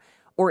next year.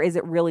 Or is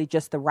it really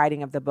just the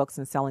writing of the books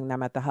and selling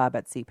them at the Hub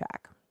at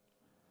CPAC?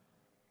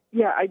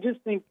 Yeah, I just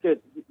think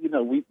that,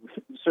 we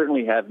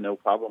certainly have no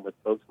problem with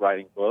folks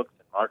writing books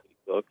and marketing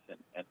books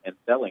and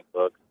selling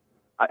books.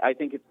 I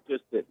think it's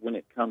just that when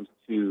it comes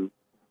to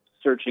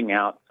searching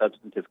out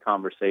substantive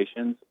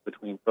conversations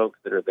between folks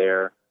that are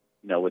there,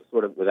 with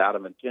sort of without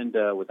an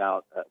agenda,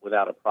 without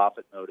a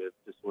profit motive,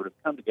 to sort of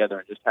come together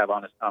and just have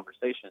honest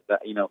conversations.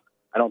 That,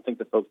 I don't think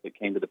the folks that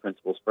came to the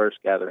Principles First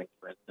gathering,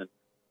 for instance,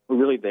 were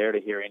really there to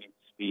hear any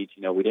speech.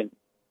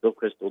 Bill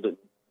Kristol didn't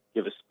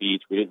give a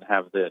speech. We didn't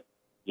have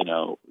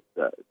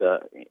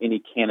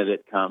any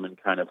candidate come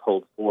and kind of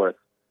hold forth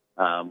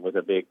with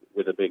a big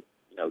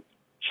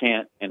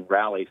chant and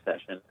rally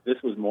session. This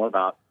was more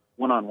about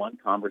one-on-one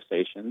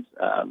conversations,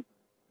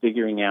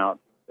 figuring out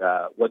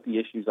what the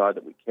issues are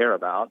that we care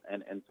about,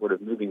 and sort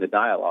of moving the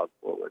dialogue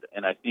forward. forward.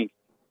 And I think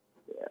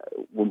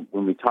when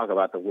we talk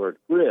about the word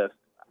grift,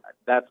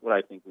 that's what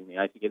I think we mean.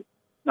 I think it's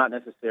not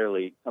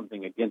necessarily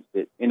something against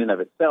it in and of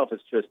itself.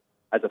 It's just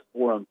as a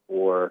forum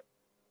for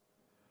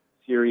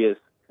serious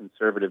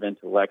conservative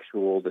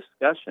intellectual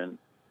discussion.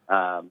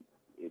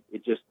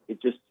 It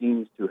just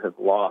seems to have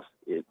lost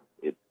its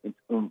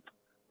oomph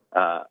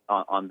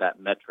on that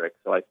metric.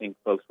 So I think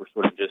folks were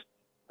sort of just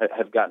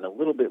have gotten a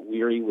little bit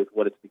weary with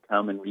what it's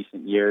become in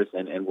recent years,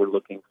 and we're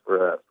looking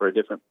for a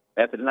different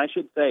method. And I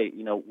should say,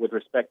 with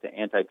respect to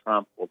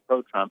anti-Trump or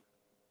pro-Trump,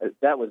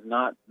 that was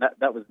not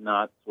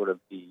sort of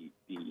the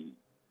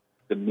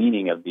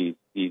meaning of these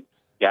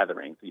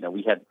gatherings.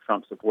 We had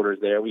Trump supporters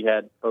there. We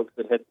had folks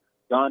that had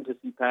gone to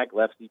CPAC,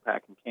 left CPAC,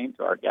 and came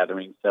to our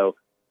gatherings. So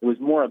it was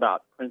more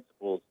about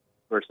principles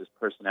versus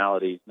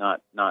personalities,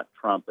 not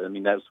Trump. I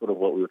mean, that was sort of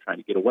what we were trying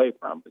to get away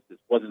from. But this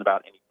wasn't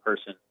about any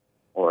person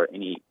or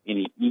any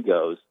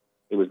egos.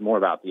 It was more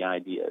about the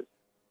ideas.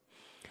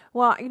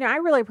 Well, I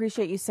really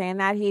appreciate you saying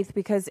that, Heath,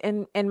 because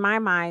in my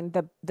mind,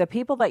 the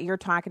people that you're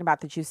talking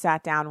about that you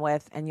sat down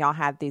with and y'all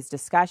had these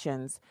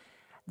discussions,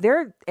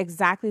 they're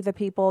exactly the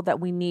people that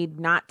we need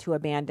not to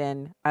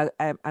abandon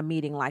a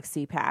meeting like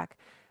CPAC.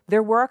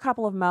 There were a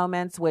couple of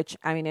moments which,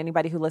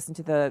 anybody who listened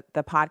to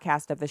the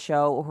podcast of the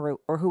show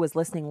or who was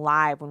listening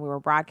live when we were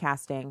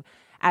broadcasting,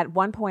 at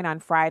one point on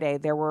Friday,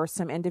 there were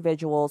some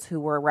individuals who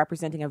were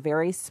representing a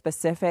very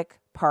specific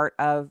part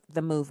of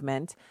the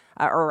movement,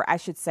 or I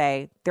should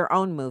say their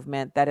own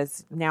movement that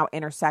is now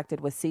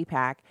intersected with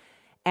CPAC.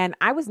 And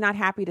I was not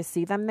happy to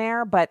see them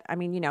there, but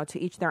to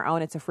each their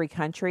own, it's a free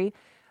country.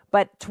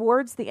 But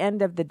towards the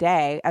end of the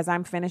day, as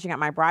I'm finishing up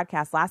my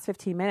broadcast, last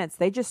 15 minutes,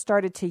 they just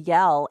started to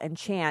yell and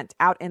chant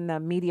out in the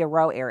media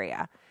row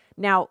area.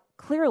 Now,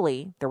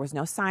 clearly, there was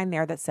no sign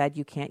there that said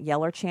you can't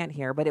yell or chant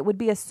here, but it would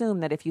be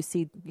assumed that if you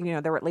see,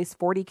 there were at least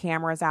 40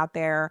 cameras out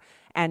there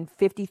and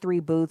 53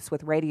 booths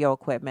with radio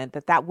equipment,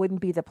 that wouldn't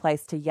be the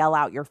place to yell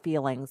out your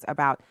feelings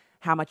about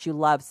how much you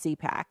love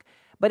CPAC.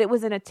 But it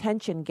was an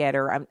attention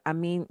getter, a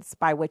means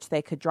by which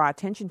they could draw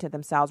attention to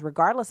themselves,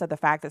 regardless of the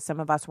fact that some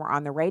of us were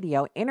on the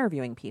radio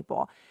interviewing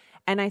people.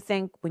 And I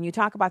think when you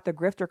talk about the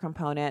grifter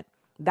component,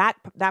 that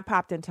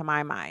popped into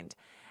my mind.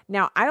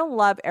 Now, I don't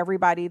love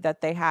everybody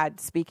that they had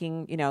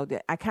speaking.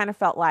 I kind of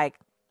felt like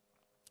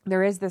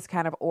there is this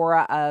kind of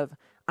aura of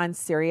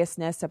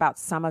unseriousness about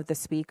some of the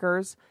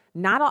speakers.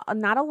 Not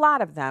a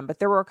lot of them, but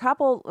there were a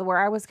couple where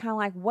I was kind of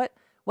like, what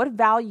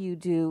value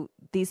do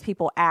these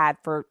people add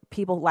for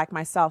people like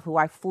myself who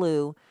I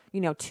flew,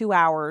 2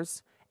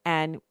 hours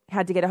and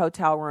had to get a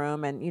hotel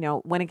room and,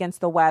 went against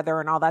the weather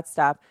and all that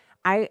stuff.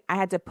 I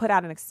had to put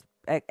out and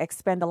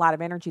expend a lot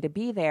of energy to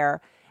be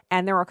there.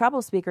 And there were a couple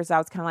of speakers I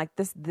was kind of like,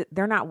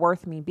 they're not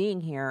worth me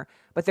being here.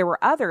 But there were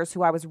others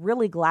who I was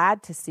really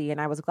glad to see, and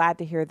I was glad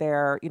to hear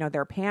their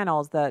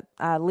panels. The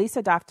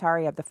Lisa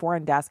Daftari of the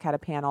Foreign Desk had a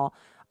panel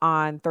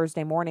on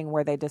Thursday morning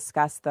where they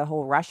discussed the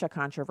whole Russia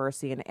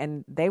controversy,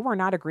 and they were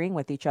not agreeing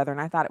with each other.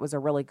 And I thought it was a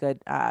really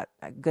good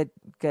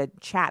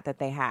chat that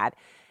they had.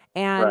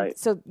 And right.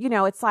 So,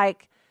 it's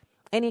like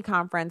any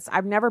conference.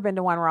 I've never been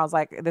to one where I was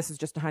like, this is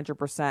just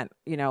 100%,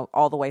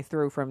 all the way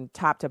through from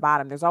top to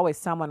bottom. There's always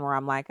someone where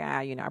I'm like,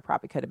 I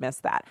probably could have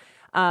missed that.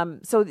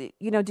 So,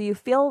 do you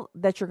feel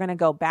that you're going to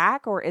go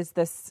back, or is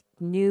this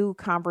new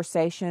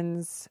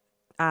conversations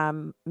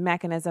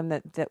mechanism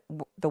that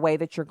the way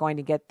that you're going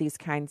to get these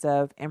kinds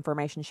of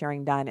information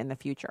sharing done in the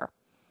future?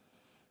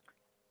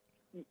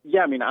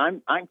 Yeah,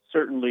 I'm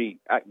certainly,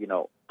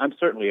 I'm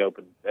certainly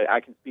open. I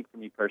can speak for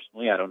me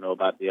personally. I don't know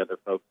about the other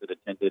folks that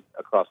attended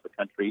across the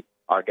country,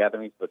 our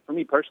gatherings, but for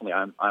me personally,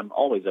 I'm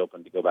always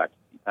open to go back to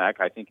CPAC.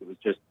 I think it was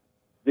just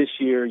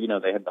this year,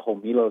 they had the whole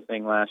Milo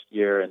thing last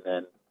year, and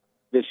then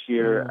this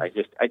year, I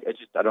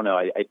don't know.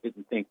 I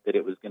didn't think that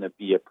it was going to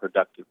be a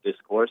productive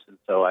discourse, and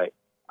so I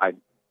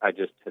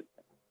just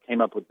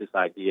came up with this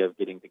idea of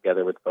getting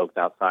together with folks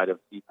outside of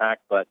CPAC.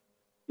 But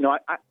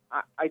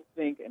I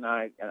think, and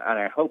I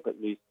hope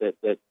at least that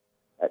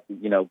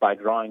by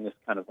drawing this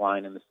kind of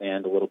line in the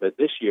sand a little bit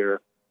this year,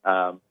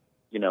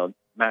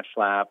 Matt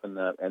Schlapp and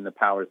the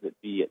powers that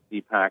be at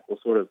CPAC will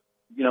sort of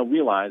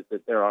realize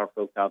that there are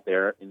folks out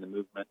there in the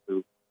movement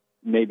who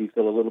maybe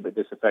feel a little bit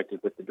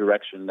disaffected with the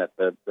direction that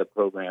the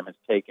program has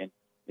taken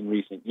in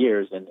recent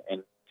years. And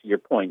to your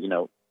point,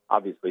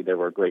 obviously there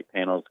were great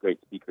panels,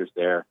 great speakers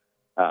there,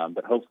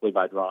 but hopefully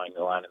by drawing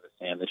the line in the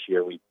sand this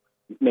year, we've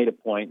made a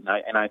point,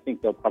 and I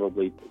think they'll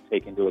probably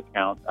take into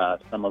account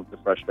some of the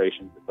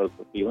frustrations that folks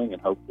are feeling,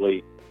 and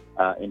hopefully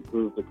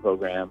improve the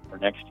program for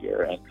next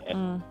year.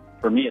 And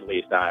for me, at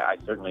least, I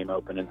certainly am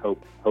open and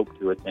hope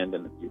to attend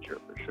in the future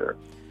for sure.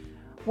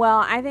 Well,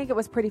 I think it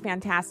was pretty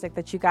fantastic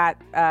that you got,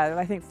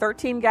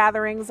 13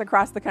 gatherings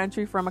across the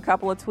country from a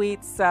couple of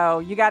tweets. So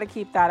you got to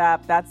keep that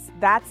up.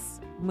 That's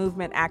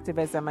movement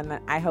activism, and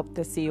I hope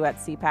to see you at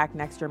CPAC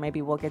next year.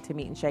 Maybe we'll get to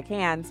meet and shake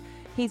hands.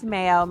 Heath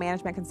Mayo,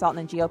 management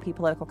consultant and GOP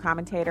political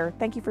commentator.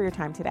 Thank you for your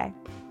time today.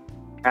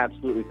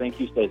 Absolutely. Thank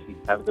you, Stacey.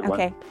 Have a good one.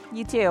 Okay,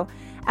 you too.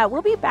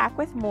 We'll be back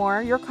with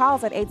more. Your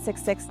calls at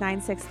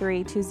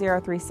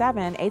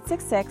 866-963-2037,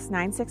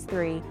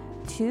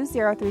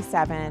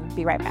 888-2037.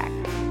 Be right back.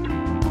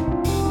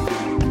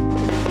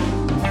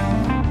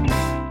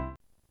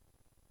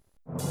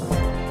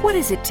 What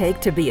does it take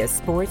to be a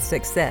sports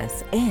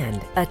success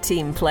and a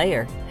team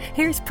player?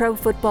 Here's Pro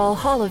Football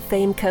Hall of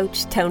Fame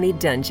coach Tony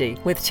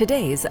Dungy with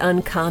today's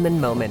Uncommon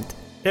Moment.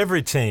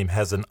 Every team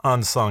has an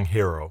unsung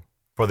hero.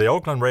 For the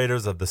Oakland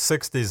Raiders of the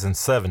 60s and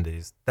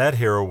 70s, that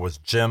hero was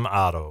Jim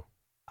Otto.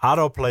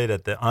 Otto played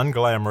at the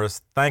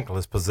unglamorous,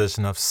 thankless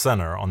position of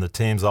center on the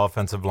team's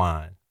offensive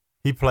line.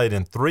 He played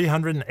in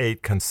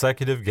 308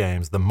 consecutive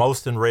games, the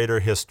most in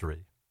Raider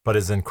history. But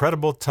his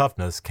incredible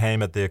toughness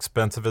came at the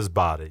expense of his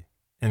body,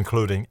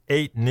 including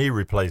 8 knee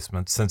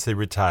replacements since he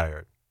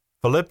retired.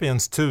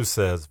 Philippians 2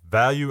 says,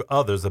 "Value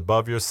others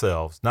above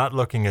yourselves, not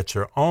looking at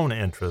your own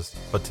interests,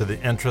 but to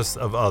the interests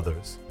of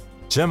others."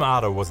 Jim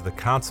Otto was the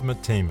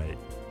consummate teammate.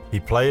 He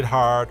played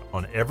hard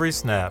on every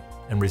snap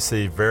and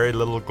received very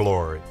little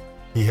glory.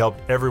 He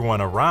helped everyone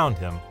around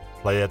him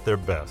play at their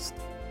best.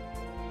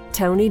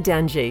 Tony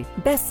Dungy,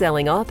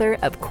 best-selling author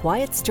of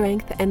Quiet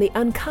Strength and the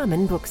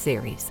Uncommon book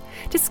series.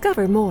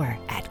 Discover more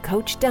at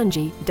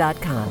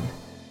CoachDungy.com.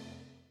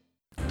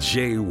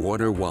 J.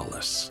 Warner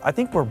Wallace. I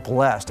think we're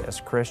blessed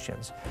as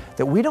Christians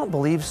that we don't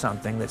believe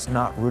something that's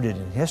not rooted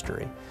in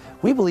history.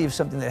 We believe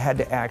something that had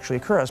to actually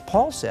occur. As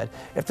Paul said,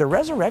 if the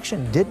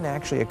resurrection didn't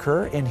actually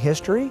occur in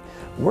history,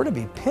 we're to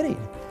be pitied.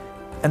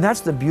 And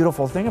that's the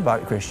beautiful thing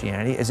about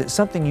Christianity, is it's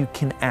something you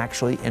can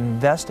actually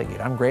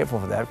investigate. I'm grateful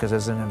for that, because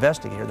as an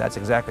investigator, that's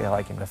exactly how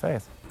I came to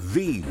faith.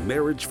 The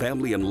Marriage,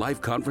 Family, and Life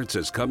Conference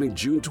is coming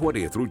June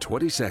 20th through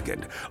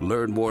 22nd.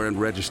 Learn more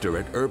and register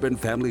at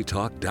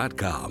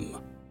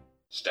urbanfamilytalk.com.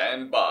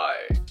 Stand by.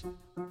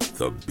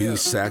 The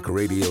BSAC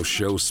radio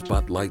show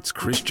spotlights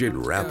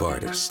Christian rap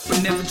artists.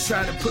 But never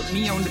try to put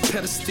me on the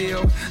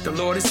pedestal. The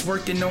Lord is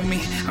working on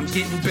me. I'm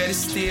getting better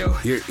still.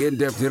 Hear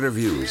in-depth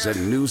interviews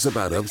and news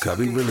about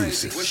upcoming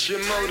releases. What's your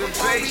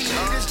motivation?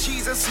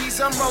 Jesus, he's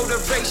our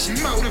motivation.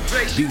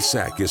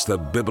 BSAC is the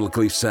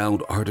Biblically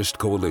Sound Artist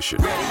Coalition.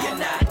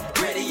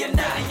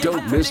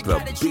 Don't miss the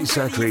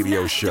BSAC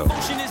radio show.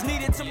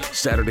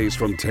 Saturdays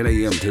from 10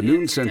 a.m. to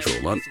noon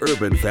Central on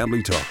Urban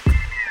Family Talk.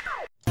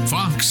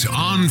 Fox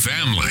on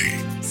Family.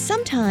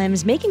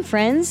 Sometimes making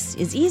friends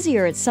is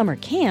easier at summer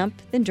camp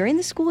than during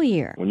the school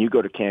year. When you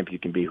go to camp, you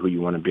can be who you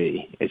want to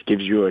be. It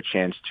gives you a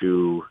chance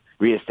to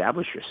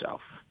reestablish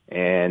yourself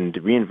and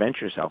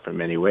reinvent yourself in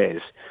many ways,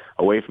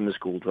 away from the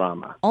school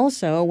drama.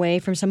 Also away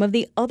from some of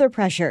the other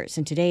pressures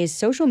in today's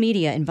social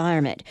media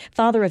environment.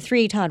 Father of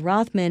 3 Todd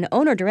Rothman,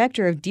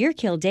 owner-director of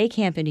Deerkill Day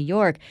Camp in New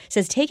York,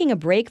 says taking a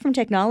break from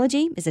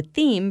technology is a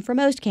theme for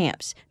most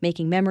camps,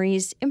 making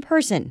memories in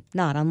person,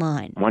 not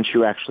online. Once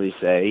you actually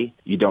say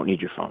you don't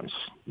need your phones,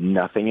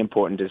 nothing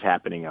important is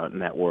happening out in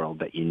that world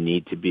that you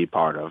need to be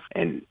part of,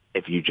 and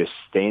if you just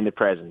stay in the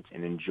present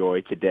and enjoy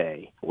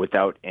today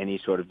without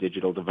any sort of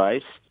digital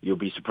device, you'll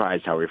be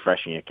surprised how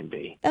refreshing it can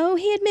be. Though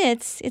he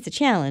admits it's a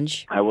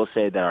challenge. I will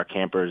say that our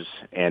campers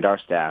and our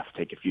staff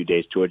take a few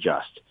days to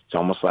adjust. It's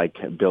almost like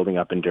building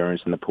up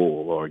endurance in the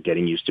pool or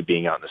getting used to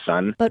being out in the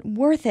sun. But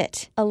worth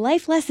it. A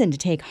life lesson to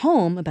take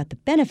home about the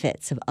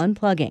benefits of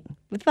unplugging.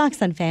 With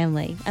Fox on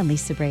Family, I'm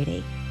Lisa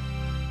Brady.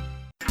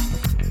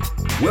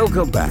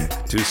 Welcome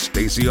back to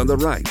Stacy on the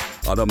Right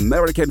on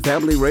American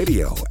Family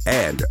Radio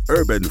and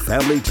Urban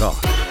Family Talk.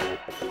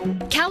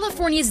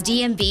 California's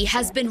DMV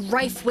has been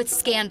rife with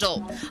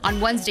scandal.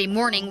 On Wednesday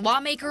morning,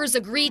 lawmakers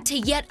agreed to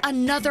yet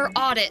another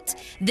audit,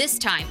 this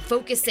time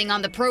focusing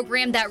on the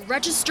program that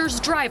registers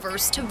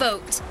drivers to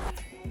vote.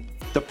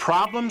 The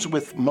problems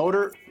with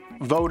motor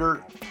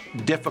voter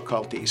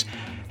difficulties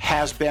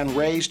has been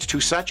raised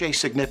to such a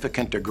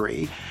significant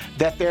degree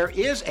that there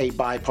is a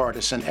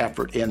bipartisan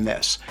effort in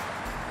this.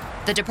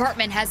 The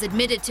department has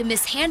admitted to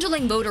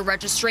mishandling voter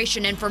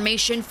registration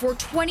information for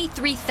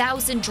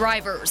 23,000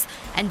 drivers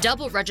and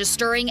double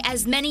registering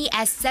as many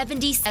as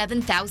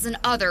 77,000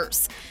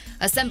 others.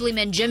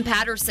 Assemblyman Jim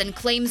Patterson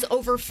claims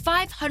over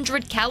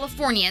 500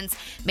 Californians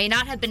may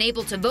not have been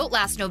able to vote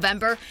last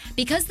November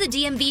because the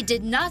DMV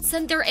did not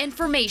send their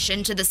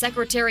information to the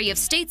Secretary of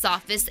State's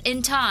office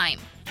in time.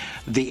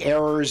 The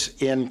errors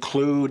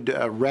include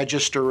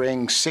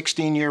registering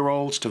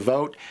 16-year-olds to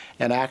vote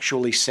and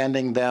actually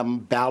sending them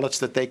ballots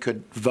that they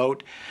could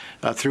vote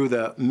through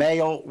the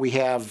mail. We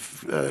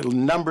have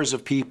numbers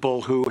of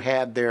people who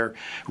had their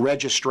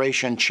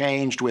registration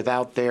changed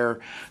without their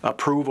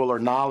approval or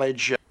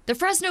knowledge. The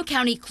Fresno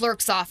County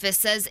Clerk's Office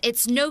says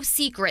it's no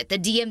secret the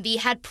DMV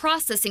had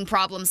processing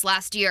problems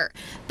last year,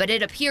 but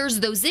it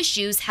appears those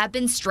issues have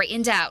been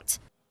straightened out.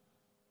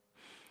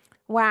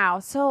 Wow.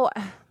 So,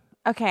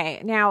 okay,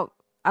 now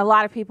a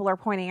lot of people are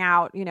pointing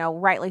out,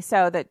 rightly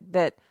so,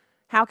 that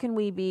how can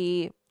we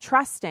be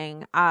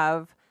trusting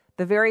of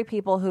the very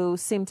people who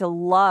seem to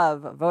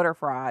love voter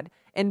fraud,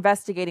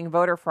 investigating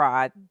voter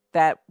fraud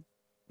that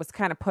was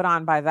kind of put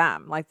on by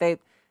them? Like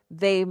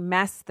they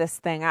messed this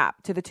thing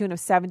up to the tune of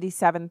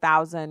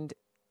 77,000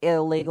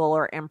 illegal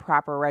or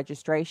improper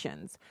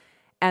registrations.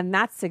 And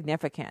that's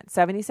significant.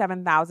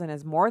 77,000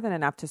 is more than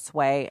enough to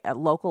sway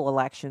local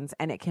elections,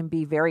 and it can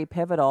be very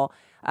pivotal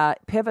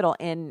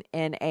in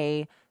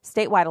a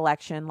statewide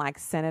election like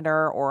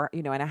senator or,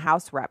 in a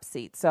House rep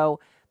seat.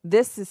 So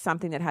this is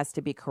something that has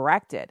to be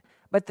corrected.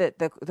 But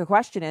the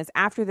question is,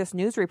 after this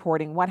news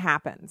reporting, what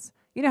happens?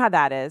 You know how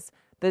that is.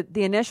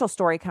 The initial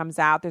story comes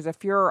out. There's a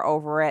furor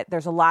over it.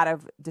 There's a lot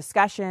of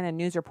discussion and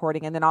news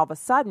reporting. And then all of a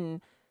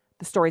sudden,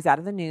 the story's out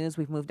of the news.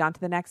 We've moved on to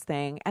the next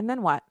thing. And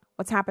then what?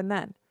 What's happened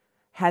then?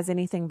 Has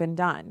anything been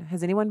done?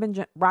 Has anyone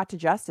been brought to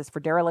justice for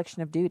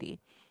dereliction of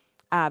duty?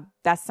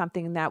 That's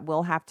something that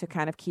we'll have to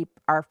kind of keep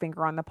our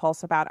finger on the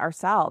pulse about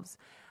ourselves.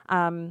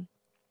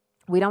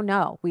 We don't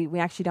know. We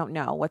actually don't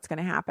know what's going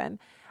to happen.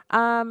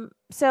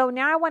 So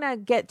now I want to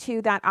get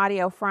to that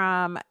audio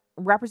from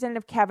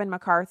Representative Kevin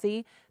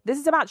McCarthy. This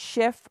is about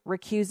Schiff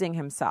recusing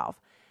himself.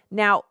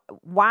 Now,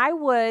 why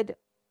would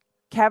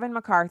Kevin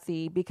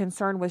McCarthy be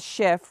concerned with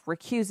Schiff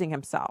recusing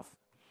himself?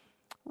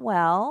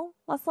 Well,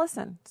 let's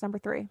listen. It's number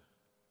 3.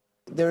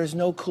 There is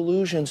no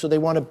collusion, so they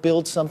want to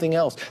build something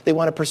else. They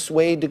want to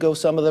persuade to go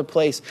some other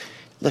place.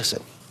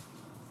 Listen,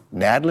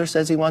 Nadler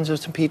says he wants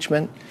his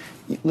impeachment.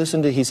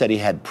 He said he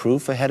had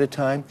proof ahead of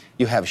time.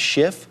 You have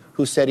Schiff,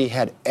 who said he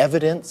had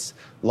evidence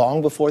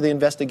long before the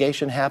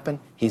investigation happened.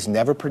 He's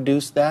never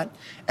produced that.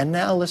 And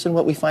now listen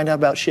what we find out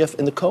about Schiff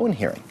in the Cohen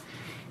hearing.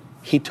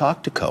 He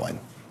talked to Cohen.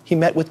 He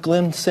met with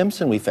Glenn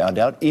Simpson, we found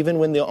out, even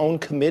when their own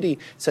committee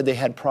said they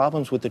had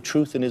problems with the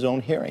truth in his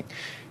own hearing.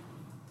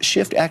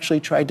 Schiff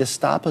actually tried to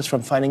stop us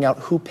from finding out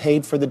who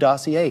paid for the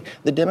dossier,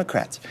 the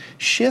Democrats.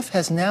 Schiff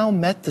has now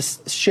met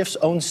Schiff's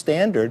own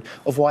standard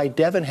of why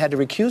Devin had to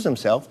recuse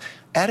himself.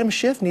 Adam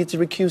Schiff needs to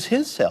recuse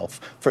himself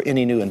for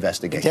any new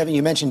investigation. Devin,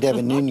 you mentioned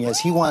Devin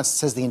Nunes. He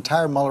says the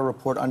entire Mueller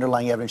report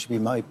underlying evidence should be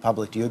made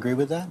public. Do you agree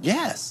with that?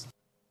 Yes.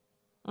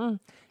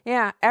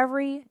 Yeah,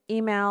 every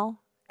email,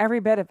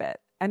 every bit of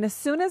it. And as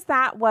soon as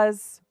that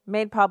was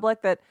made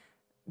public, that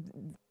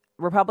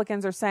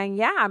Republicans are saying,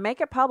 yeah,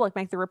 make it public,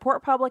 make the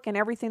report public and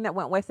everything that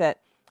went with it.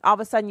 All of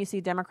a sudden you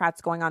see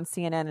Democrats going on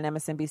CNN and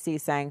MSNBC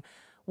saying,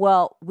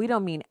 well, we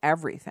don't mean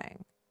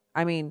everything.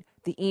 I mean,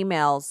 the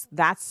emails,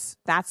 that's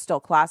still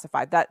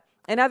classified. That,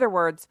 in other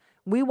words,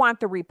 we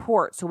want the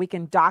report so we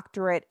can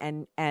doctor it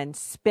and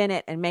spin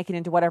it and make it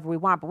into whatever we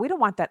want. But we don't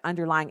want that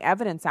underlying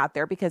evidence out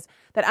there, because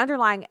that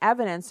underlying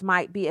evidence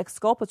might be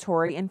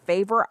exculpatory in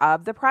favor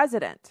of the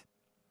president.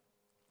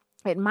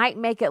 It might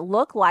make it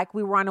look like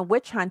we were on a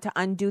witch hunt to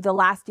undo the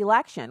last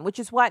election, which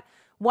is what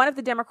one of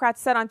the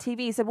Democrats said on TV.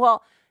 He said,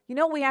 well, you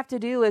know what we have to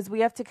do is we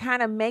have to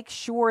kind of make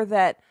sure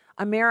that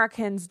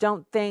Americans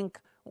don't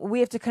think, we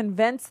have to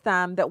convince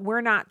them that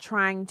we're not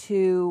trying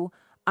to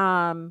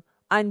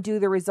undo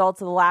the results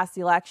of the last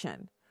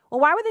election. Well,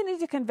 why would they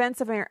need to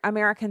convince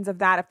Americans of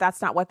that if that's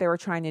not what they were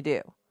trying to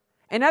do?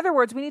 In other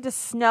words, we need to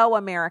snow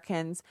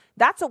Americans.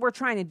 That's what we're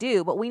trying to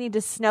do, but we need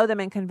to snow them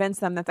and convince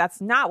them that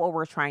that's not what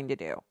we're trying to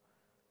do.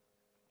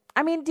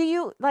 I mean, do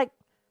you,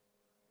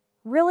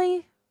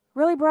 really,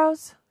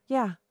 bros?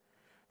 Yeah.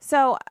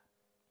 So,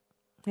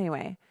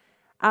 anyway,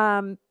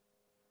 I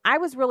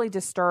was really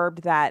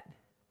disturbed that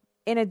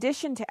in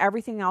addition to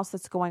everything else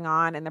that's going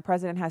on, and the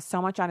president has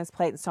so much on his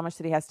plate and so much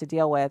that he has to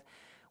deal with,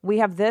 we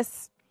have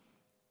this,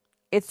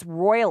 it's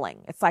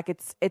roiling. It's like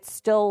it's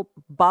still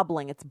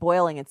bubbling. It's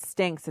boiling. It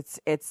stinks.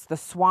 It's the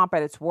swamp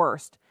at its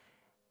worst.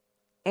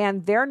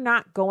 And they're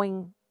not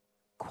going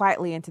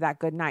quietly into that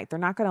good night. They're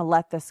not going to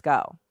let this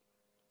go.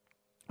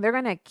 They're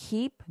going to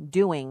keep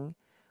doing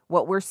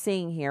what we're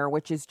seeing here,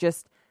 which is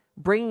just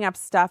bringing up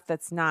stuff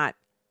that's not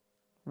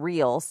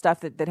real, stuff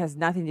that has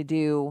nothing to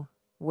do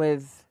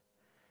with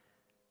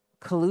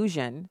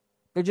collusion.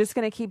 They're just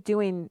going to keep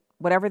doing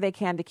whatever they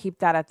can to keep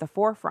that at the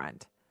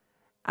forefront.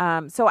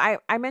 So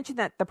I mentioned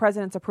that the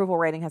president's approval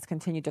rating has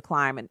continued to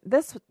climb. And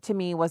this, to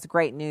me, was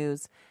great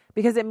news,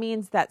 because it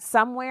means that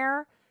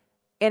somewhere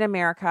in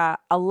America,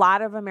 a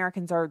lot of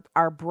Americans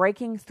are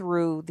breaking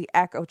through the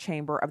echo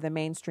chamber of the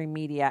mainstream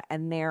media,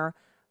 and they're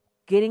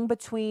getting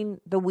between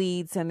the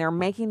weeds, and they're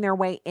making their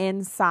way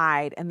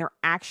inside, and they're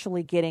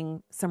actually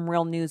getting some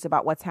real news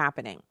about what's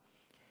happening.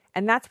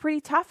 And that's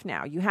pretty tough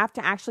now. You have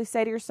to actually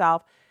say to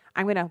yourself,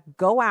 I'm going to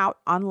go out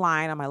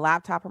online on my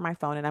laptop or my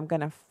phone, and I'm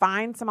going to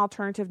find some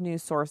alternative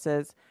news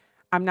sources.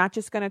 I'm not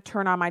just going to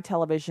turn on my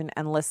television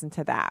and listen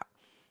to that.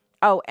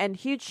 Oh, and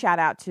huge shout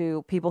out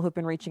to people who've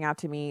been reaching out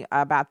to me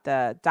about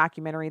the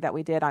documentary that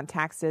we did on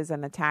taxes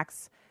and the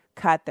tax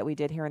cut that we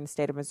did here in the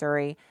state of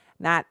Missouri.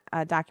 That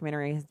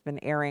documentary has been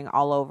airing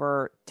all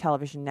over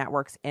television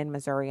networks in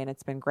Missouri, and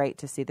it's been great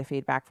to see the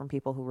feedback from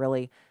people who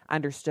really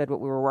understood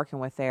what we were working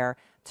with there.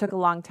 It took a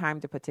long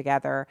time to put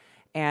together,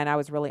 and I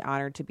was really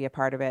honored to be a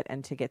part of it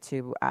and to get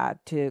to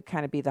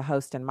kind of be the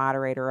host and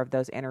moderator of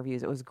those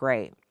interviews. It was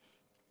great.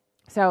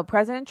 So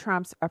President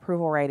Trump's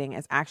approval rating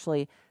is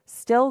actually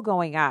still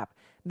going up.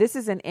 This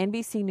is an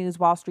NBC News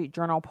Wall Street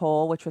Journal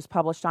poll, which was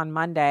published on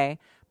Monday,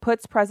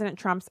 puts President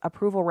Trump's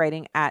approval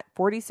rating at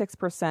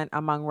 46%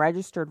 among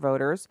registered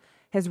voters.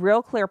 His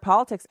Real Clear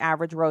Politics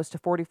average rose to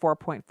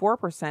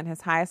 44.4%,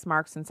 his highest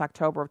mark since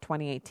October of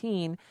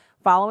 2018,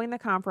 following the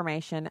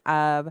confirmation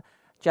of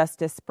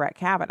Justice Brett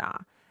Kavanaugh.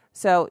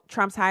 So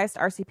Trump's highest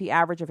RCP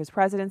average of his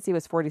presidency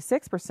was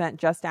 46%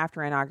 just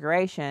after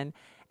inauguration,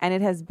 and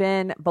it has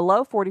been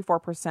below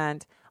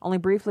 44%, only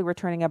briefly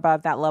returning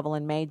above that level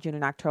in May, June,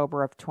 and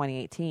October of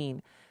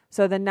 2018.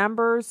 So the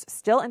numbers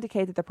still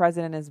indicate that the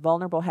president is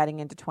vulnerable heading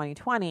into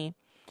 2020.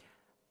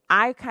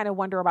 I kind of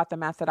wonder about the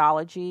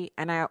methodology,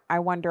 and I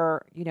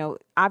wonder,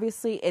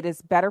 obviously it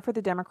is better for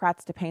the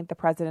Democrats to paint the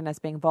president as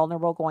being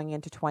vulnerable going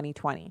into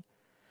 2020.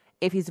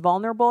 If he's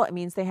vulnerable, it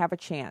means they have a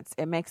chance.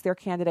 It makes their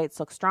candidates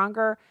look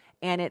stronger,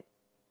 and it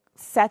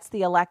sets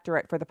the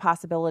electorate for the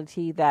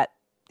possibility that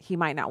he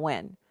might not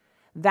win.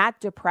 That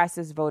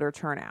depresses voter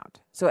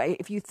turnout. So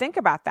if you think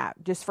about that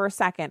just for a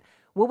second,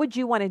 what would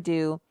you want to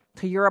do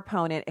to your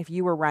opponent if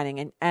you were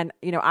running? And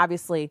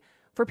obviously,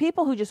 for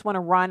people who just want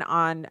to run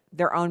on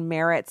their own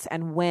merits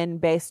and win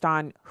based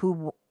on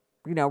who,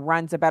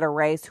 runs a better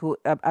race, who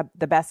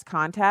the best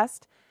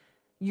contest,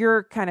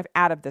 you're kind of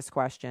out of this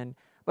question.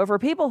 But for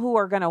people who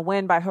are going to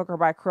win by hook or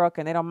by crook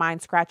and they don't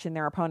mind scratching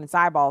their opponent's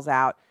eyeballs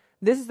out,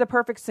 this is the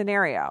perfect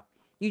scenario.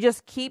 You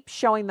just keep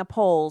showing the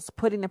polls,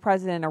 putting the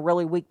president in a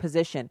really weak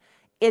position.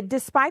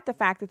 Despite the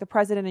fact that the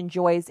president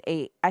enjoys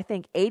I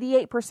think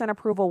 88%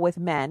 approval with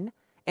men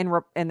in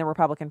the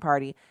Republican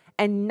Party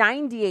and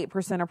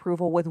 98%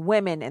 approval with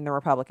women in the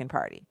Republican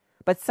Party.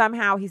 But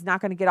somehow he's not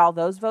going to get all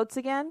those votes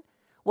again?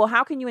 Well,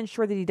 how can you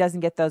ensure that he doesn't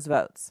get those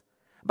votes?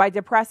 By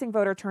depressing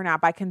voter turnout,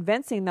 by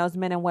convincing those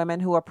men and women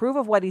who approve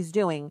of what he's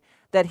doing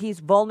that he's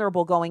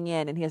vulnerable going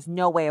in and he has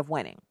no way of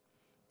winning.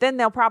 Then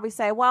they'll probably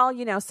say, well,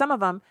 some of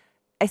them,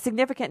 a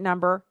significant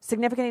number,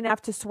 significant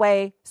enough to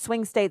sway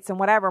swing states and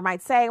whatever,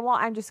 might say, well,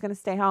 I'm just going to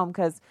stay home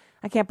because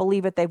I can't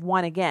believe it. They've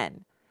won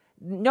again.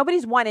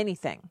 Nobody's won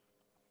anything.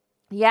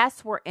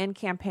 Yes, we're in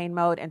campaign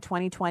mode and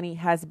 2020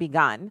 has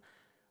begun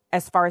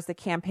as far as the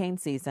campaign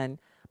season,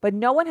 but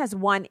no one has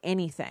won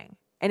anything.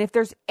 And if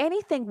there's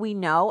anything we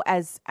know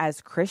as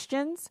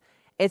Christians,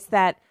 it's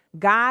that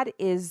God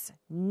is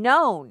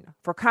known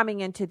for coming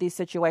into these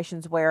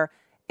situations where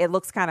it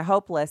looks kind of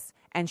hopeless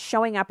and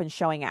showing up and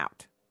showing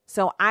out.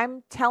 So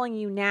I'm telling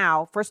you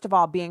now, first of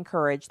all, be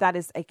encouraged. That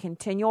is a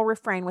continual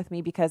refrain with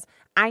me because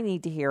I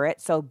need to hear it.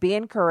 So be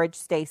encouraged,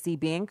 Stacey,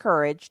 be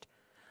encouraged.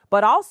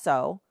 But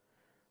also,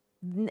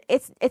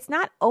 it's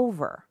not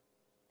over.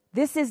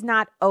 This is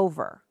not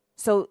over.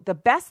 So the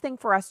best thing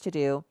for us to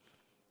do,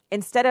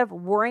 instead of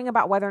worrying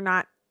about whether or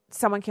not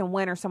someone can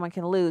win or someone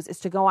can lose, is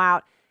to go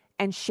out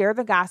and share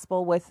the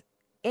gospel with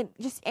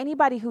just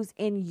anybody who's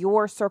in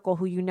your circle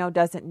who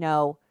doesn't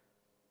know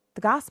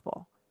the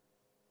gospel.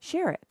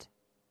 Share it.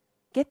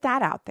 Get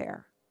that out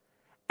there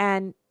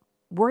and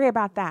worry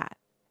about that.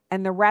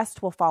 And the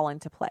rest will fall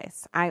into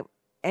place.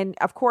 And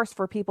of course,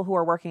 for people who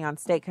are working on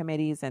state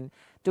committees and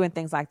doing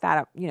things like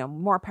that,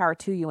 more power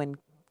to you and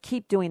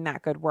keep doing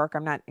that good work.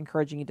 I'm not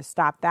encouraging you to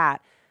stop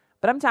that,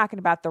 but I'm talking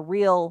about the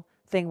real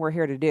thing we're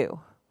here to do,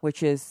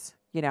 which is,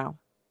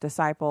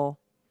 disciple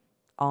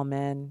all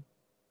men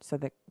so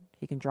that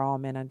he can draw all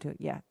men unto,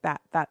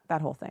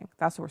 that whole thing.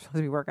 That's what we're supposed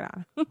to be working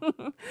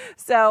on.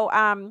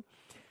 So,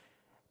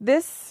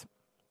 this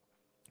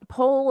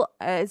poll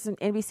is an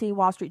NBC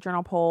Wall Street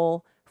Journal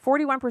poll.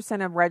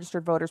 41% of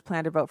registered voters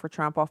plan to vote for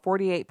Trump, while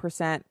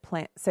 48%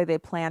 say they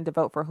plan to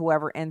vote for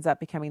whoever ends up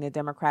becoming the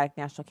Democratic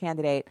national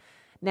candidate.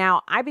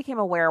 Now, I became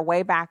aware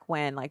way back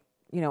when,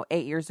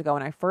 8 years ago,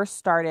 when I first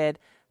started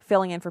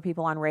filling in for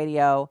people on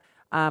radio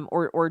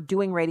or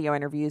doing radio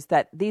interviews,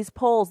 that these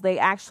polls, they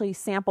actually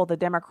sample the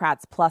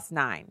Democrats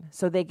 +9.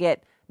 So they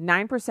get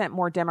 9%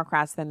 more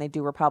Democrats than they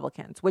do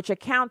Republicans, which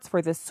accounts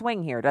for this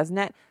swing here, doesn't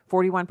it?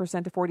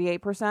 41% to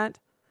 48%.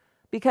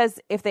 Because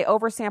if they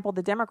oversample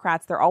the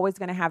Democrats, they're always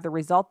going to have the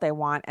result they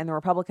want, and the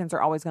Republicans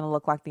are always going to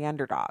look like the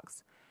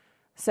underdogs.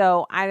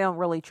 So I don't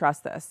really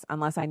trust this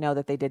unless I know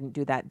that they didn't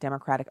do that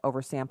Democratic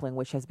oversampling,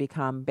 which has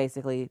become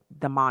basically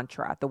the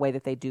mantra, the way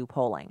that they do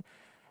polling.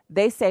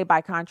 They say,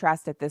 by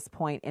contrast, at this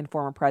point in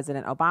former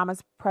President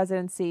Obama's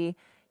presidency,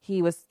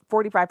 he was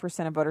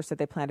 45% of voters said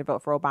they planned to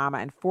vote for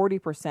Obama, and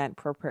 40%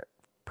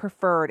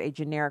 preferred a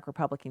generic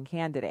Republican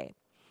candidate.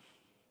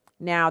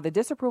 Now, the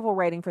disapproval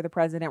rating for the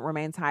president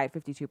remains high at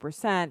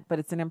 52%, but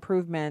it's an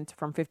improvement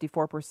from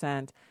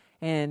 54%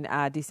 in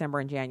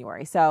December and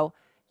January. So,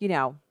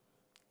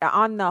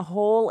 on the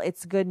whole,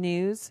 it's good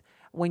news.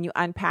 When you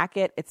unpack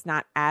it, it's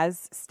not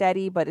as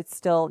steady, but it's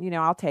still,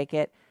 I'll take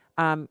it.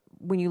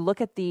 When you look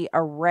at the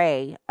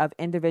array of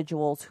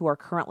individuals who are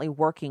currently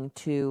working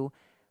to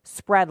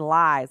spread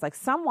lies, like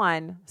some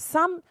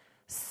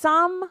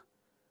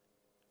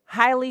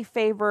highly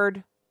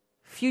favored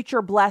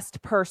future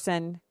blessed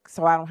person,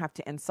 so I don't have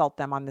to insult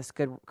them on this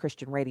good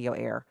Christian radio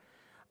air,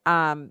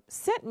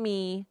 sent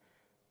me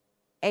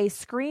a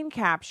screen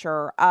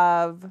capture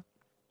of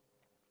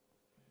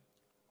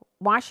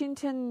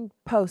Washington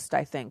Post,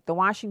 I think, the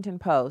Washington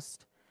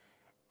Post.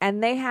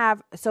 And they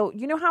have, so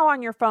you know how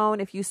on your phone,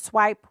 if you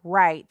swipe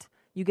right,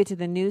 you get to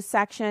the news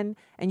section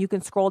and you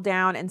can scroll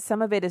down, and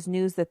some of it is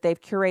news that they've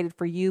curated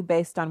for you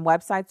based on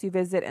websites you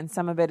visit, and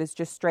some of it is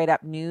just straight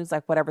up news,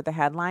 like whatever the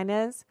headline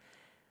is.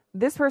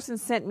 this person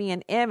sent me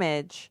an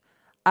image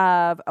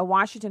of a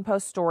Washington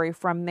Post story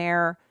from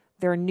their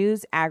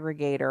news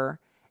aggregator,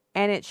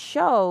 and it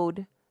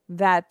showed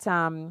that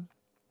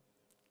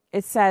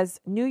it says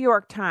New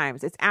York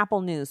Times. It's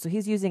Apple News, so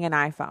he's using an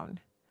iPhone.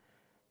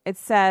 It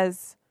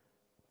says,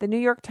 the New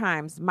York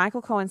Times,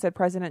 Michael Cohen said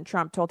President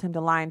Trump told him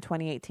to lie in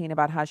 2018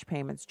 about hush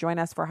payments. Join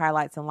us for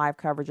highlights and live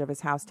coverage of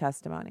his House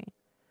testimony.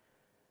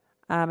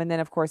 And then,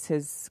 of course,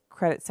 his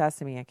Credit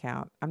Sesame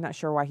account. I'm not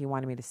sure why he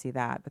wanted me to see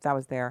that, but that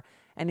was there.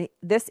 And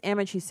this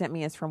image he sent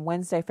me is from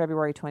Wednesday,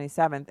 February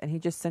 27th, and he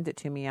just sent it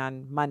to me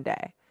on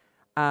Monday,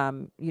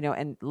 and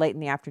late in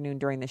the afternoon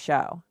during the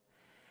show.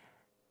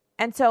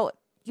 And so,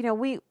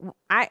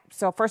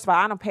 so first of all,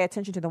 I don't pay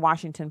attention to the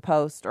Washington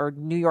Post or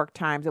New York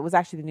Times. It was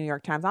actually the New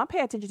York Times. I don't pay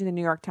attention to the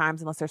New York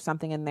Times unless there's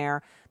something in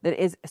there that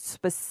is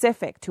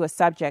specific to a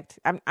subject.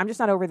 I'm just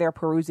not over there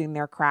perusing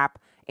their crap.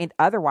 And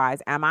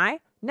otherwise, am I?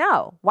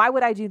 No. Why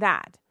would I do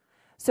that?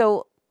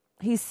 So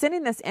he's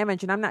sending this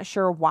image, and I'm not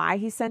sure why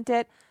he sent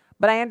it,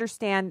 but I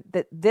understand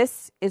that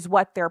this is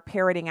what they're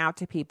parroting out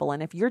to people.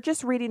 And if you're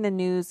just reading the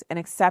news and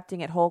accepting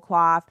it whole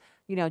cloth,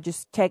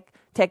 just take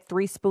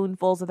 3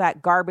 spoonfuls of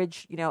that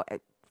garbage, 4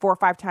 or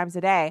 5 times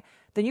a day,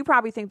 then you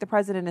probably think the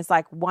president is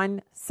like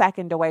 1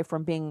 second away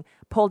from being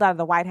pulled out of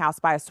the White House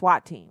by a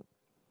SWAT team.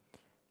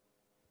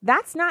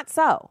 That's not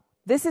so.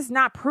 This is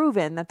not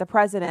proven that the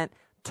president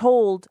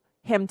told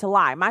him to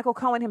lie. Michael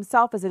Cohen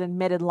himself is an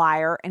admitted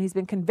liar, and he's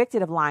been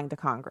convicted of lying to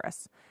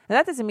Congress. Now,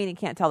 that doesn't mean he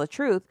can't tell the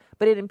truth,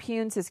 but it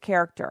impugns his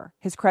character.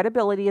 His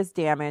credibility is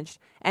damaged,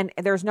 and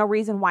there's no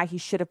reason why he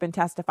should have been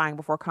testifying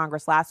before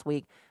Congress last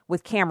week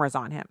with cameras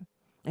on him.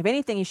 If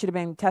anything, he should have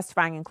been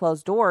testifying in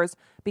closed doors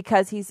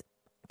because he's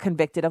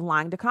convicted of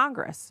lying to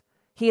Congress.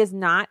 He is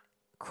not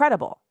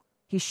credible.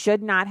 He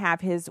should not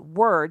have his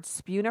words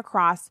spewed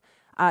across,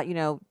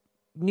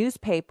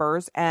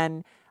 newspapers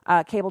and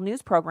cable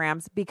news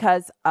programs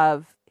because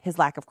of his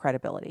lack of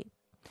credibility.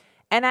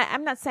 And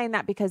I'm not saying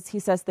that because he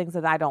says things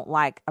that I don't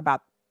like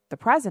about the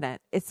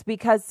president. It's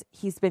because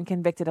he's been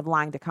convicted of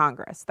lying to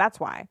Congress.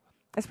 That's why.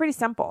 It's pretty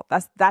simple.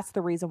 That's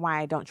the reason why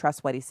I don't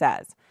trust what he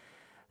says.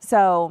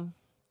 So,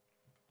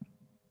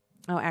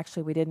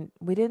 actually, we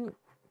didn't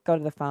go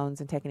to the phones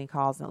and take any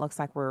calls, and it looks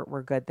like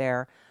we're good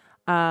there.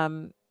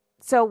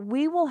 So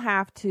we will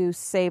have to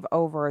save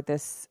over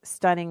this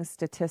stunning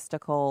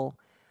statistical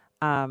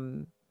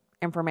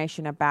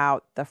information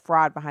about the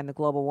fraud behind the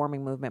global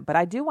warming movement. But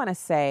I do want to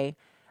say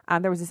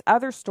there was this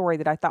other story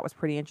that I thought was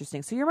pretty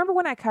interesting. So you remember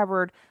when I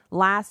covered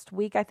last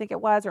week, I think it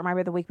was, or it might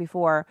be the week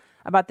before,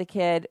 about the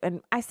kid,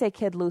 and I say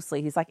kid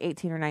loosely, he's like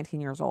 18 or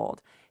 19 years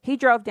old. He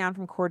drove down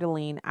from Coeur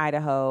d'Alene,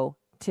 Idaho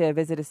to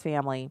visit his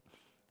family.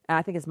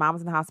 I think his mom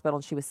was in the hospital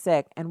and she was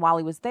sick. And while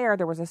he was there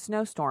was a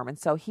snowstorm. And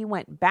so he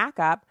went back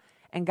up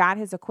and got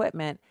his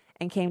equipment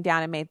and came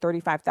down and made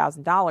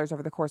 $35,000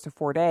 over the course of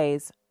 4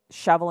 days,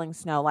 shoveling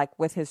snow, like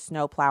with his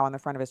snow plow on the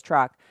front of his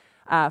truck,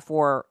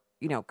 for,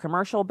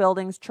 commercial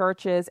buildings,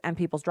 churches, and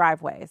people's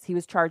driveways. He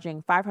was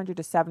charging $500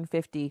 to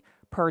 $750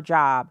 per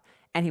job,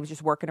 and he was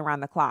just working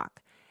around the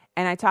clock.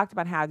 And I talked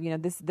about how,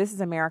 this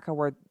is America,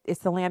 where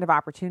it's the land of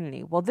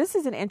opportunity. Well, this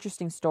is an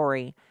interesting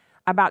story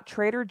about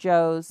Trader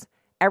Joe's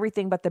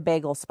everything but the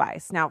bagel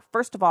spice. Now,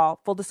 first of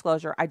all, full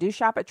disclosure, I do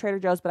shop at Trader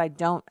Joe's, but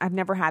I've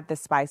never had this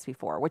spice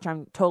before, which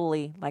I'm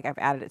totally, I've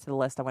added it to the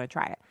list. I want to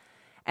try it.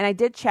 And I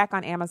did check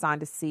on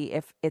Amazon to see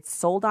if it's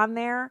sold on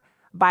there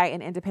by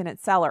an independent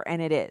seller, and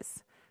it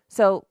is.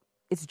 So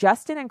it's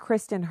Justin and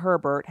Kristen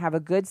Herbert have a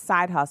good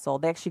side hustle.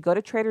 They actually go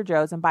to Trader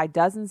Joe's and buy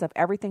dozens of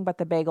everything but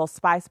the bagel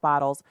spice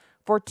bottles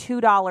for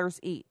 $2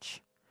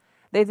 each.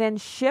 They then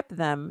ship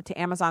them to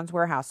Amazon's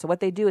warehouse. So what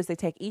they do is they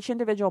take each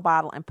individual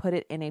bottle and put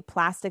it in a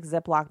plastic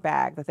Ziploc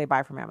bag that they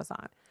buy from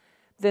Amazon.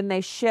 Then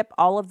they ship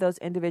all of those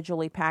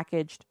individually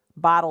packaged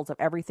bottles of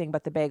everything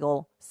but the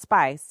bagel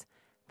spice.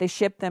 They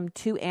ship them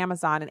to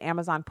Amazon, and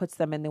Amazon puts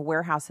them in the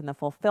warehouse in the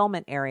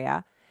fulfillment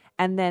area.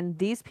 And then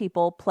these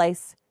people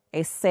place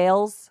a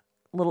sales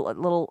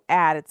little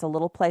ad. It's a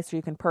little place where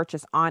you can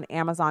purchase on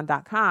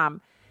Amazon.com,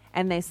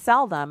 and they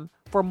sell them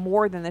for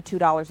more than the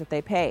 $2 that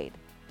they paid.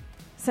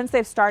 Since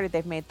they've started,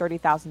 they've made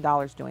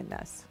 $30,000 doing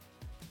this.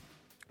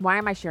 Why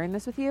am I sharing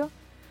this with you?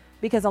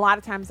 Because a lot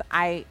of times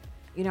I've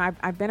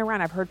been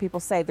around, I've heard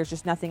people say, there's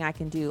just nothing I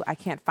can do. I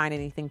can't find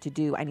anything to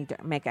do. I need to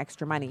make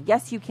extra money.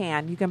 Yes, you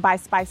can. You can buy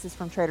spices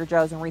from Trader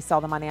Joe's and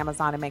resell them on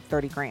Amazon and make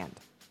 $30,000.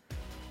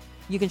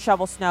 You can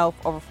shovel snow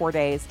over 4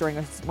 days during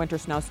a winter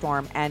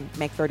snowstorm and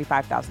make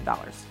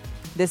 $35,000.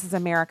 This is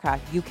America.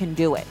 You can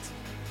do it.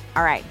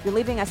 All right. If you're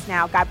leaving us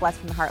now, God bless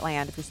from the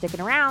heartland. If you're sticking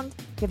around,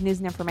 we have news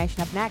and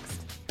information up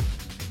next.